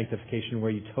crisis of sanctification where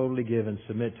you totally give and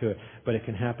submit to it, but it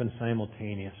can happen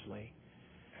simultaneously.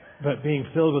 But being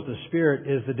filled with the Spirit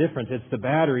is the difference. It's the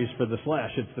batteries for the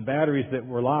flesh. It's the batteries that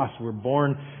were lost. We're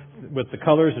born with the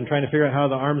colors and trying to figure out how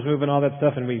the arms move and all that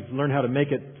stuff, and we learn how to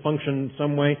make it function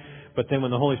some way. But then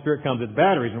when the Holy Spirit comes, it's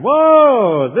batteries, and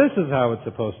whoa, this is how it's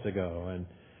supposed to go. And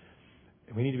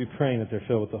we need to be praying that they're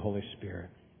filled with the Holy Spirit.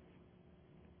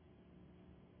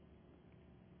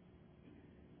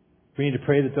 We need to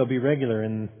pray that they'll be regular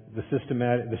in the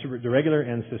regular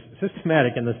and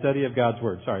systematic in the study of God's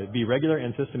Word. Be regular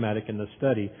and systematic in the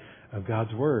study of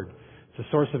God's Word. It's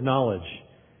a source of knowledge.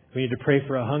 We need to pray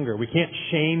for a hunger. We can't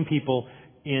shame people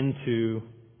into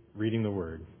reading the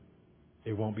Word.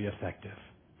 It won't be effective.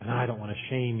 And I don't want to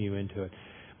shame you into it.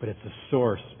 But it's the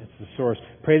source. It's the source.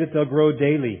 Pray that they'll grow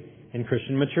daily in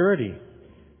Christian maturity.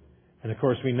 And of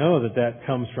course we know that that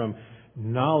comes from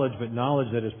knowledge, but knowledge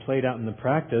that is played out in the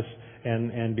practice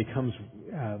and becomes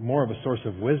more of a source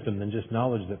of wisdom than just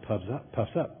knowledge that puffs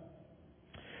up.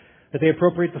 That they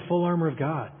appropriate the full armor of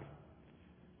God.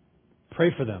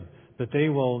 Pray for them. That they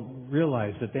will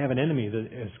realize that they have an enemy,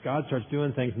 that as God starts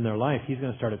doing things in their life, He's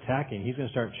going to start attacking. He's going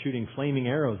to start shooting flaming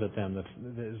arrows at them, as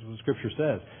what Scripture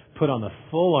says. Put on the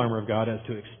full armor of God as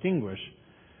to extinguish,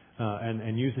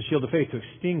 and use the shield of faith to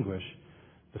extinguish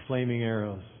the flaming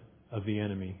arrows of the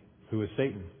enemy, who is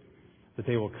Satan. That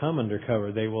they will come under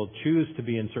cover. They will choose to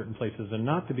be in certain places and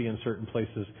not to be in certain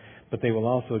places, but they will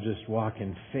also just walk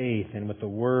in faith and with the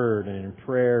Word and in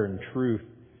prayer and truth.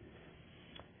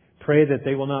 Pray that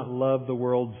they will not love the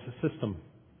world's system.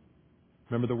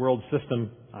 Remember the world's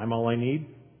system, I'm all I need?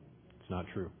 It's not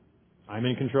true. I'm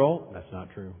in control? That's not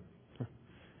true.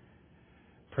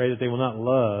 Pray that they will not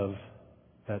love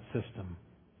that system.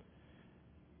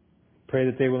 Pray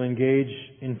that they will engage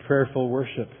in prayerful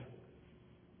worship.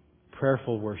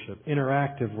 Prayerful worship.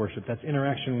 Interactive worship. That's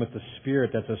interaction with the Spirit.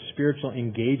 That's a spiritual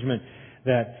engagement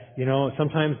that,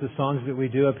 sometimes the songs that we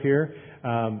do up here,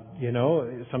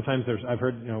 sometimes I've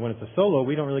heard, when it's a solo,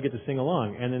 we don't really get to sing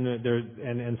along. And then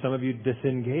and some of you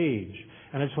disengage.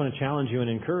 And I just want to challenge you and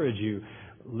encourage you.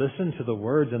 Listen to the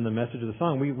words and the message of the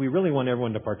song. We really want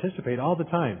everyone to participate all the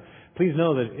time. Please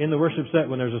know that in the worship set,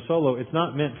 when there's a solo, it's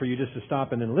not meant for you just to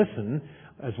stop and then listen,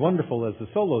 as wonderful as the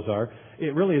solos are.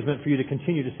 It really is meant for you to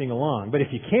continue to sing along. But if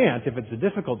you can't, if it's a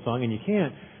difficult song and you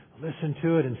can't, listen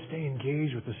to it and stay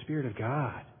engaged with the Spirit of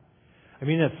God. I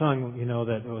mean, that song,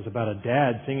 that was about a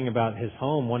dad singing about his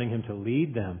home, wanting him to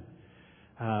lead them.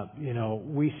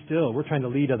 We're trying to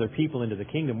lead other people into the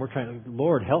kingdom. We're trying to,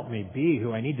 Lord, help me be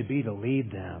who I need to be to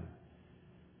lead them.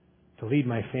 To lead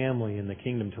my family in the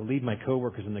kingdom, to lead my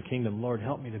coworkers in the kingdom. Lord,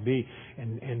 help me to be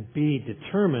and be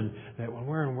determined that when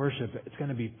we're in worship, it's going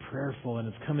to be prayerful and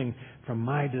it's coming from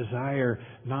my desire,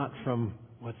 not from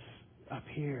what's up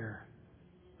here.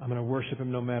 I'm going to worship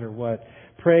Him no matter what.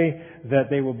 Pray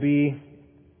that they will be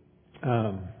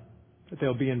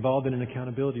involved in an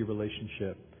accountability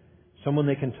relationship. Someone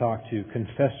they can talk to,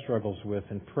 confess struggles with,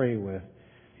 and pray with.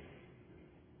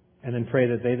 And then pray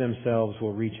that they themselves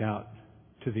will reach out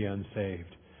to the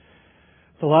unsaved.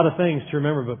 It's a lot of things to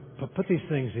remember, but put these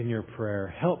things in your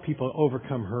prayer. Help people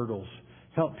overcome hurdles.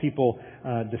 Help people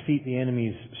defeat the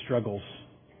enemy's struggles,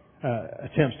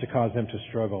 attempts to cause them to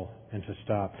struggle and to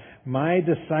stop. My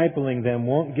discipling them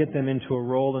won't get them into a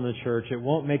role in the church. It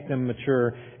won't make them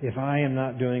mature if I am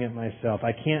not doing it myself.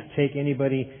 I can't take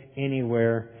anybody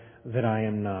anywhere that I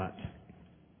am not.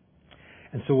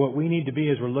 And so what we need to be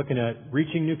is we're looking at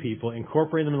reaching new people,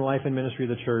 incorporating them in the life and ministry of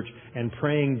the church, and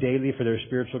praying daily for their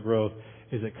spiritual growth,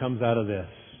 is it comes out of this.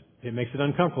 It makes it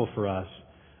uncomfortable for us,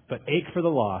 but ache for the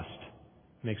lost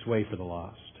makes way for the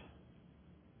lost.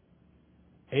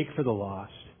 Ache for the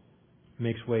lost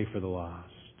makes way for the lost.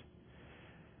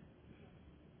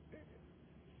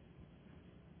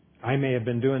 I may have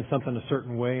been doing something a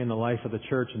certain way in the life of the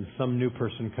church, and some new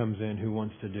person comes in who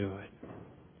wants to do it.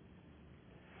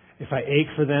 If I ache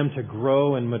for them to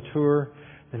grow and mature,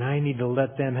 then I need to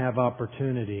let them have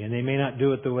opportunity. And they may not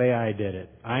do it the way I did it.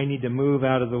 I need to move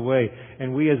out of the way.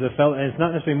 And we as a fellow, and it's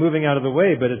not necessarily moving out of the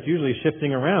way, but it's usually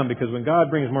shifting around, because when God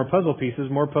brings more puzzle pieces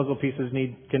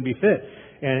can be fit.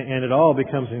 And it all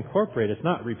becomes incorporated. It's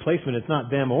not replacement. It's not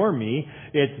them or me.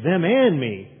 It's them and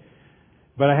me.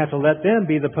 But I have to let them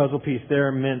be the puzzle piece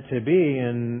they're meant to be,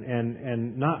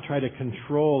 and not try to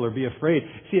control or be afraid.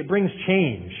 See, it brings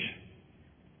change.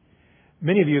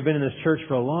 Many of you have been in this church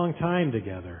for a long time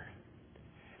together.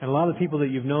 And a lot of the people that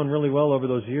you've known really well over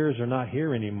those years are not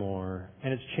here anymore.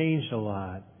 And it's changed a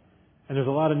lot. And there's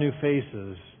a lot of new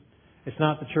faces. It's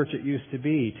not the church it used to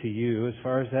be to you as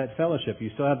far as that fellowship. You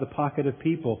still have the pocket of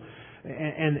people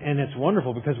And it's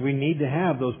wonderful because we need to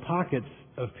have those pockets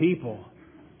of people.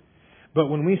 But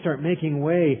when we start making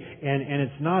way, and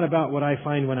it's not about what I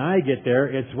find when I get there,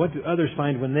 it's what do others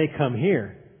find when they come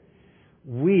here.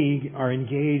 We are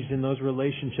engaged in those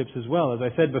relationships as well. As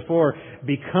I said before,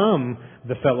 become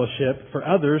the fellowship for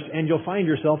others, and you'll find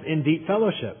yourself in deep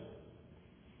fellowship.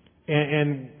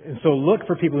 And so look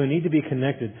for people who need to be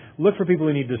connected. Look for people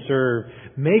who need to serve.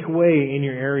 Make way in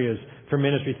your areas for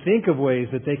ministry. Think of ways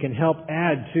that they can help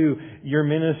add to your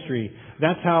ministry.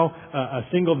 That's how a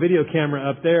single video camera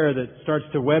up there that starts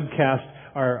to webcast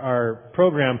our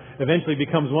program eventually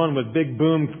becomes one with big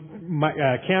boom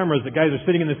cameras. The guys are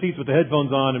sitting in the seats with the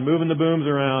headphones on and moving the booms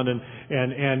around, and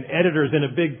editors in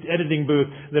a big editing booth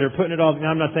that are putting it all.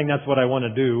 Now, I'm not saying that's what I want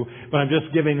to do, but I'm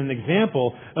just giving an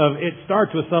example of it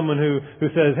starts with someone who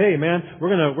says, "Hey, man,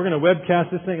 we're gonna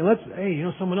webcast this thing,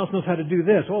 and someone else knows how to do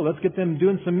this. Oh, let's get them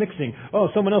doing some mixing.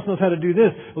 Oh, someone else knows how to do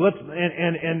this. Well,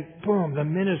 and boom, the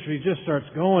ministry just starts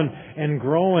going and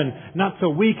growing. Not so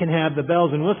we can have the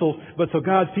bells and whistles, but so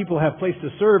God's people have place to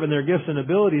serve in their gifts and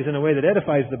abilities in a way that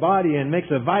edifies the body and makes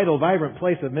a vital, vibrant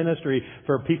place of ministry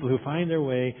for people who find their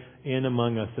way in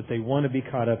among us, that they want to be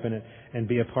caught up in it and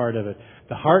be a part of it.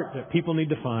 The heart that people need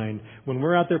to find when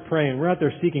we're out there praying, we're out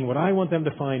there seeking, what I want them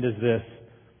to find is this,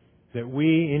 that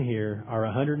we in here are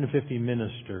 150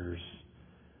 ministers,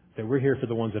 that we're here for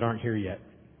the ones that aren't here yet.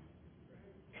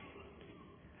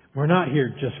 We're not here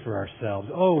just for ourselves.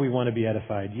 Oh, we want to be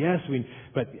edified. Yes,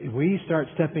 but we start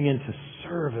stepping into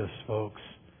service, folks,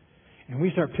 and we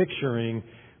start picturing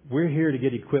we're here to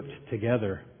get equipped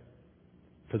together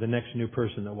for the next new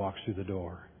person that walks through the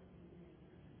door.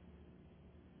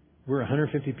 We're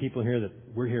 150 people here that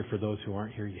we're here for those who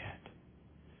aren't here yet.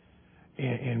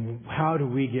 And how do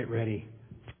we get ready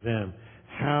for them?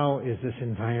 How is this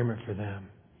environment for them?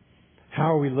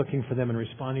 How are we looking for them and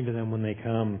responding to them when they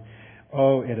come?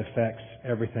 Oh, it affects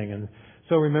everything. And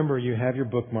so remember, you have your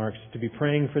bookmarks to be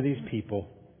praying for these people.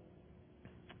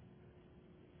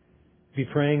 Be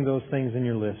praying those things in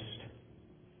your list.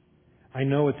 I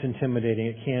know it's intimidating.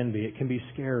 It can be. It can be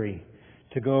scary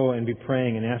to go and be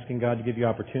praying and asking God to give you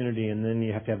opportunity, and then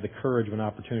you have to have the courage when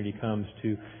opportunity comes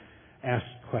to ask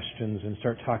questions and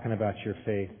start talking about your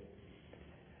faith.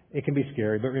 It can be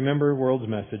scary, but remember world's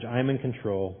message, I'm in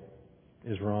control,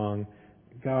 is wrong.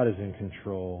 God is in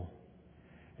control.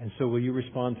 And so will you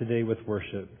respond today with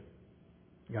worship?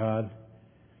 God,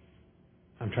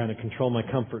 I'm trying to control my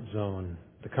comfort zone.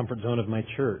 The comfort zone of my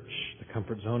church, the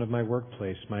comfort zone of my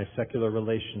workplace, my secular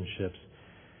relationships.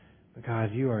 But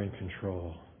God, you are in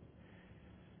control.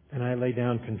 And I lay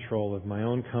down control of my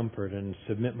own comfort and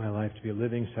submit my life to be a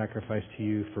living sacrifice to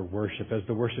you for worship. As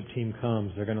the worship team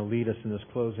comes, they're going to lead us in this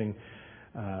closing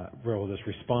role, this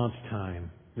response time,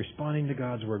 responding to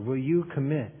God's Word. Will you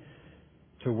commit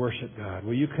to worship God?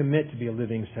 Will you commit to be a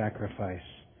living sacrifice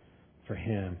for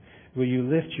Him? Will you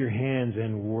lift your hands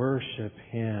and worship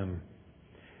Him?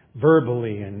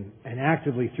 Verbally and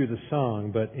actively through the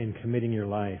song, but in committing your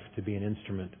life to be an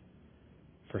instrument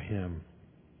for Him.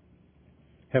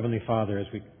 Heavenly Father, as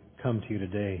we come to you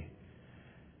today,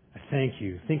 I thank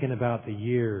you, thinking about the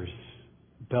years,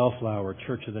 Bellflower,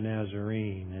 Church of the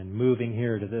Nazarene, and moving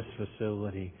here to this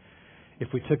facility. If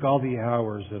we took all the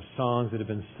hours of songs that have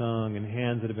been sung and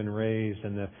hands that have been raised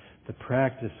and the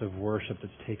practice of worship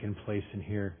that's taken place in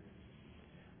here,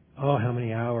 oh, how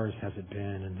many hours has it been?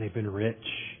 And they've been rich.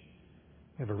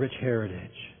 We have a rich heritage.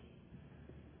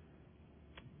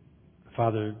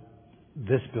 Father,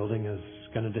 this building is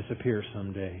going to disappear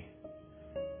someday.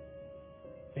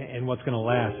 And what's going to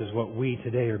last is what we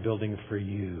today are building for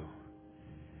you.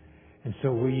 And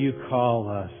so will you call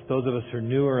us, those of us who are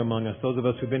newer among us, those of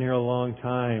us who've been here a long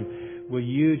time, will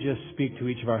you just speak to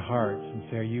each of our hearts and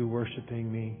say, are you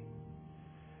worshiping me?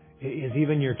 Is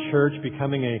even your church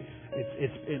becoming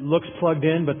it looks plugged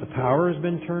in, but the power has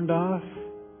been turned off?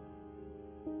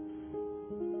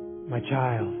 My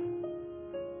child,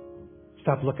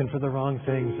 stop looking for the wrong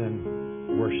things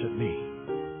and worship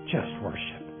me. Just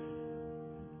worship.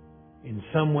 In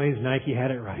some ways, Nike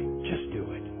had it right. Just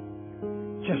do it.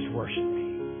 Just worship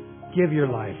me. Give your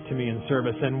life to me in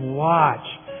service and watch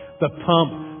the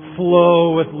pump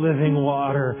flow with living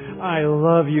water. I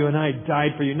love you and I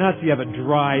died for you. Not so you have a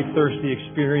dry, thirsty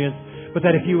experience, but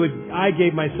that I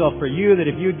gave myself for you, that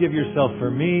if you would give yourself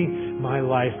for me, my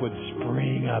life would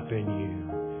spring up in you.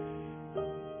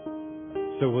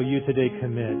 So will you today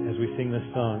commit, as we sing this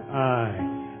song,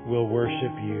 I will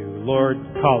worship you. Lord,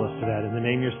 call us to that in the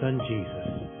name of your Son, Jesus.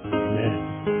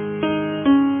 Amen.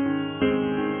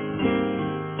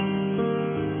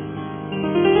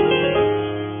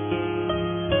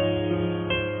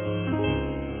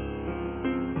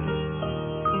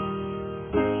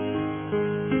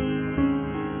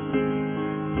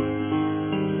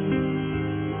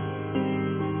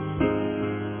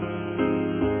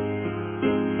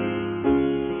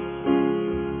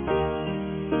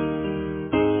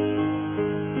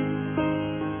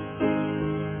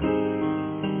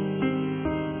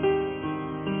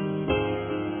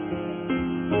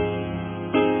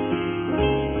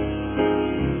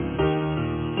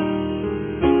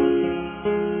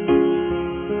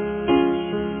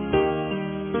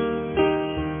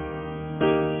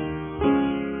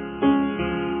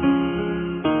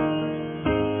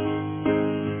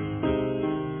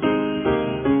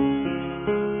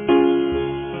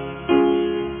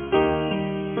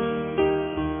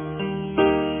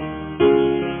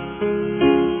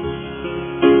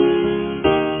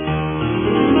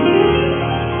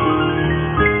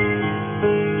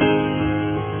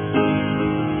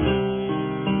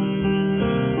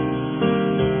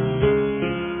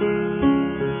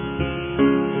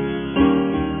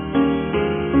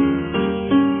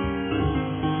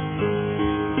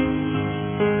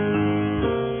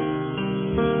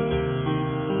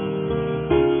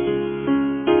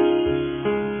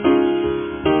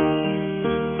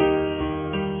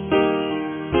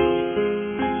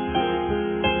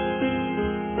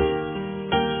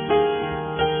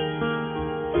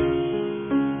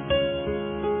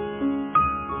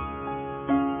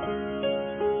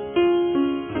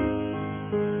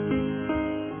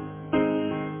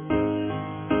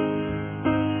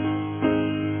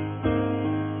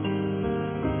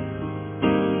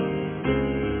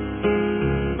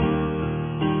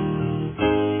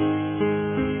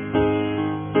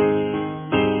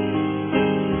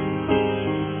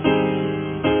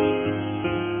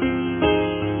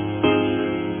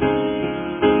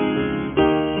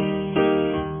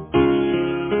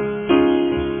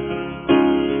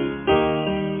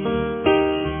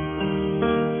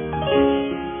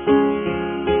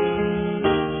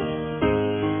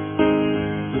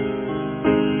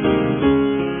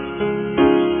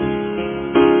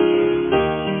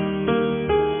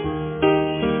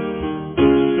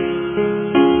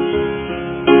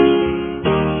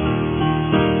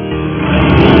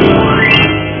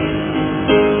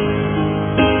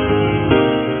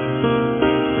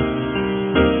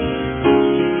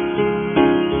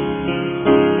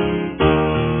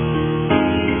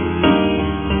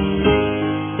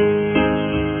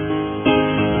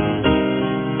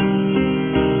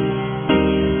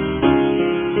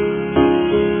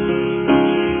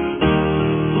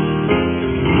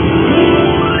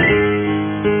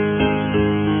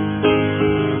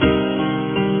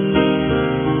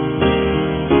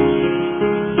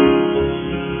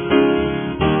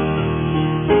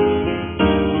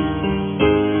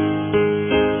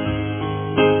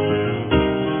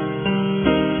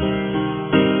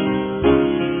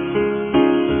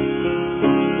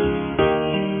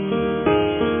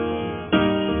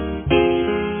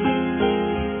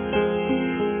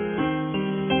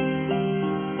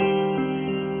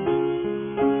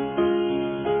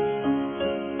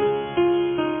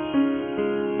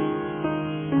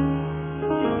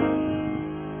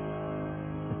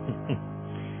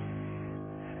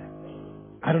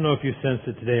 don't know if you sensed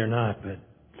it today or not, but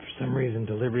for some reason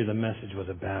delivery of the message was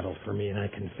a battle for me, and I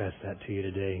confess that to you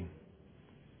today.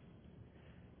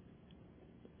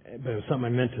 But it was something I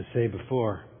meant to say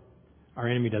before. Our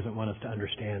enemy doesn't want us to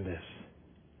understand this.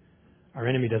 Our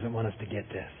enemy doesn't want us to get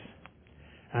this.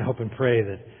 I hope and pray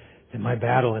that my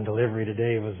battle and delivery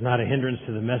today was not a hindrance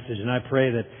to the message, and I pray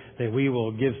that we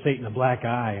will give Satan a black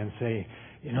eye and say,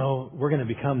 we're going to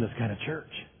become this kind of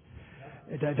church.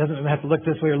 It doesn't have to look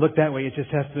this way or look that way. It just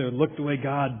has to look the way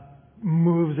God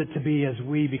moves it to be as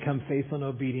we become faithful and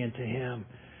obedient to Him.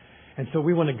 And so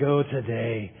we want to go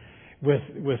today with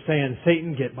saying,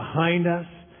 Satan, get behind us.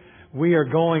 We are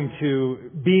going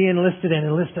to be enlisted and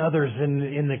enlist others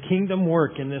in the kingdom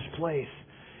work in this place.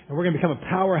 And we're going to become a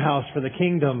powerhouse for the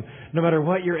kingdom. No matter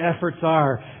what your efforts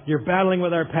are, you're battling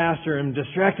with our pastor and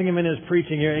distracting him in his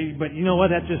preaching. But you know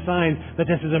what? That's just signs that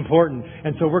this is important.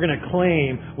 And so we're going to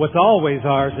claim what's always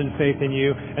ours in faith in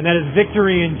you, and that is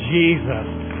victory in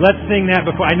Jesus. Let's sing that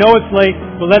before. I know it's late,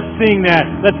 but let's sing that.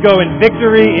 Let's go in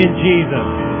victory in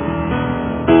Jesus.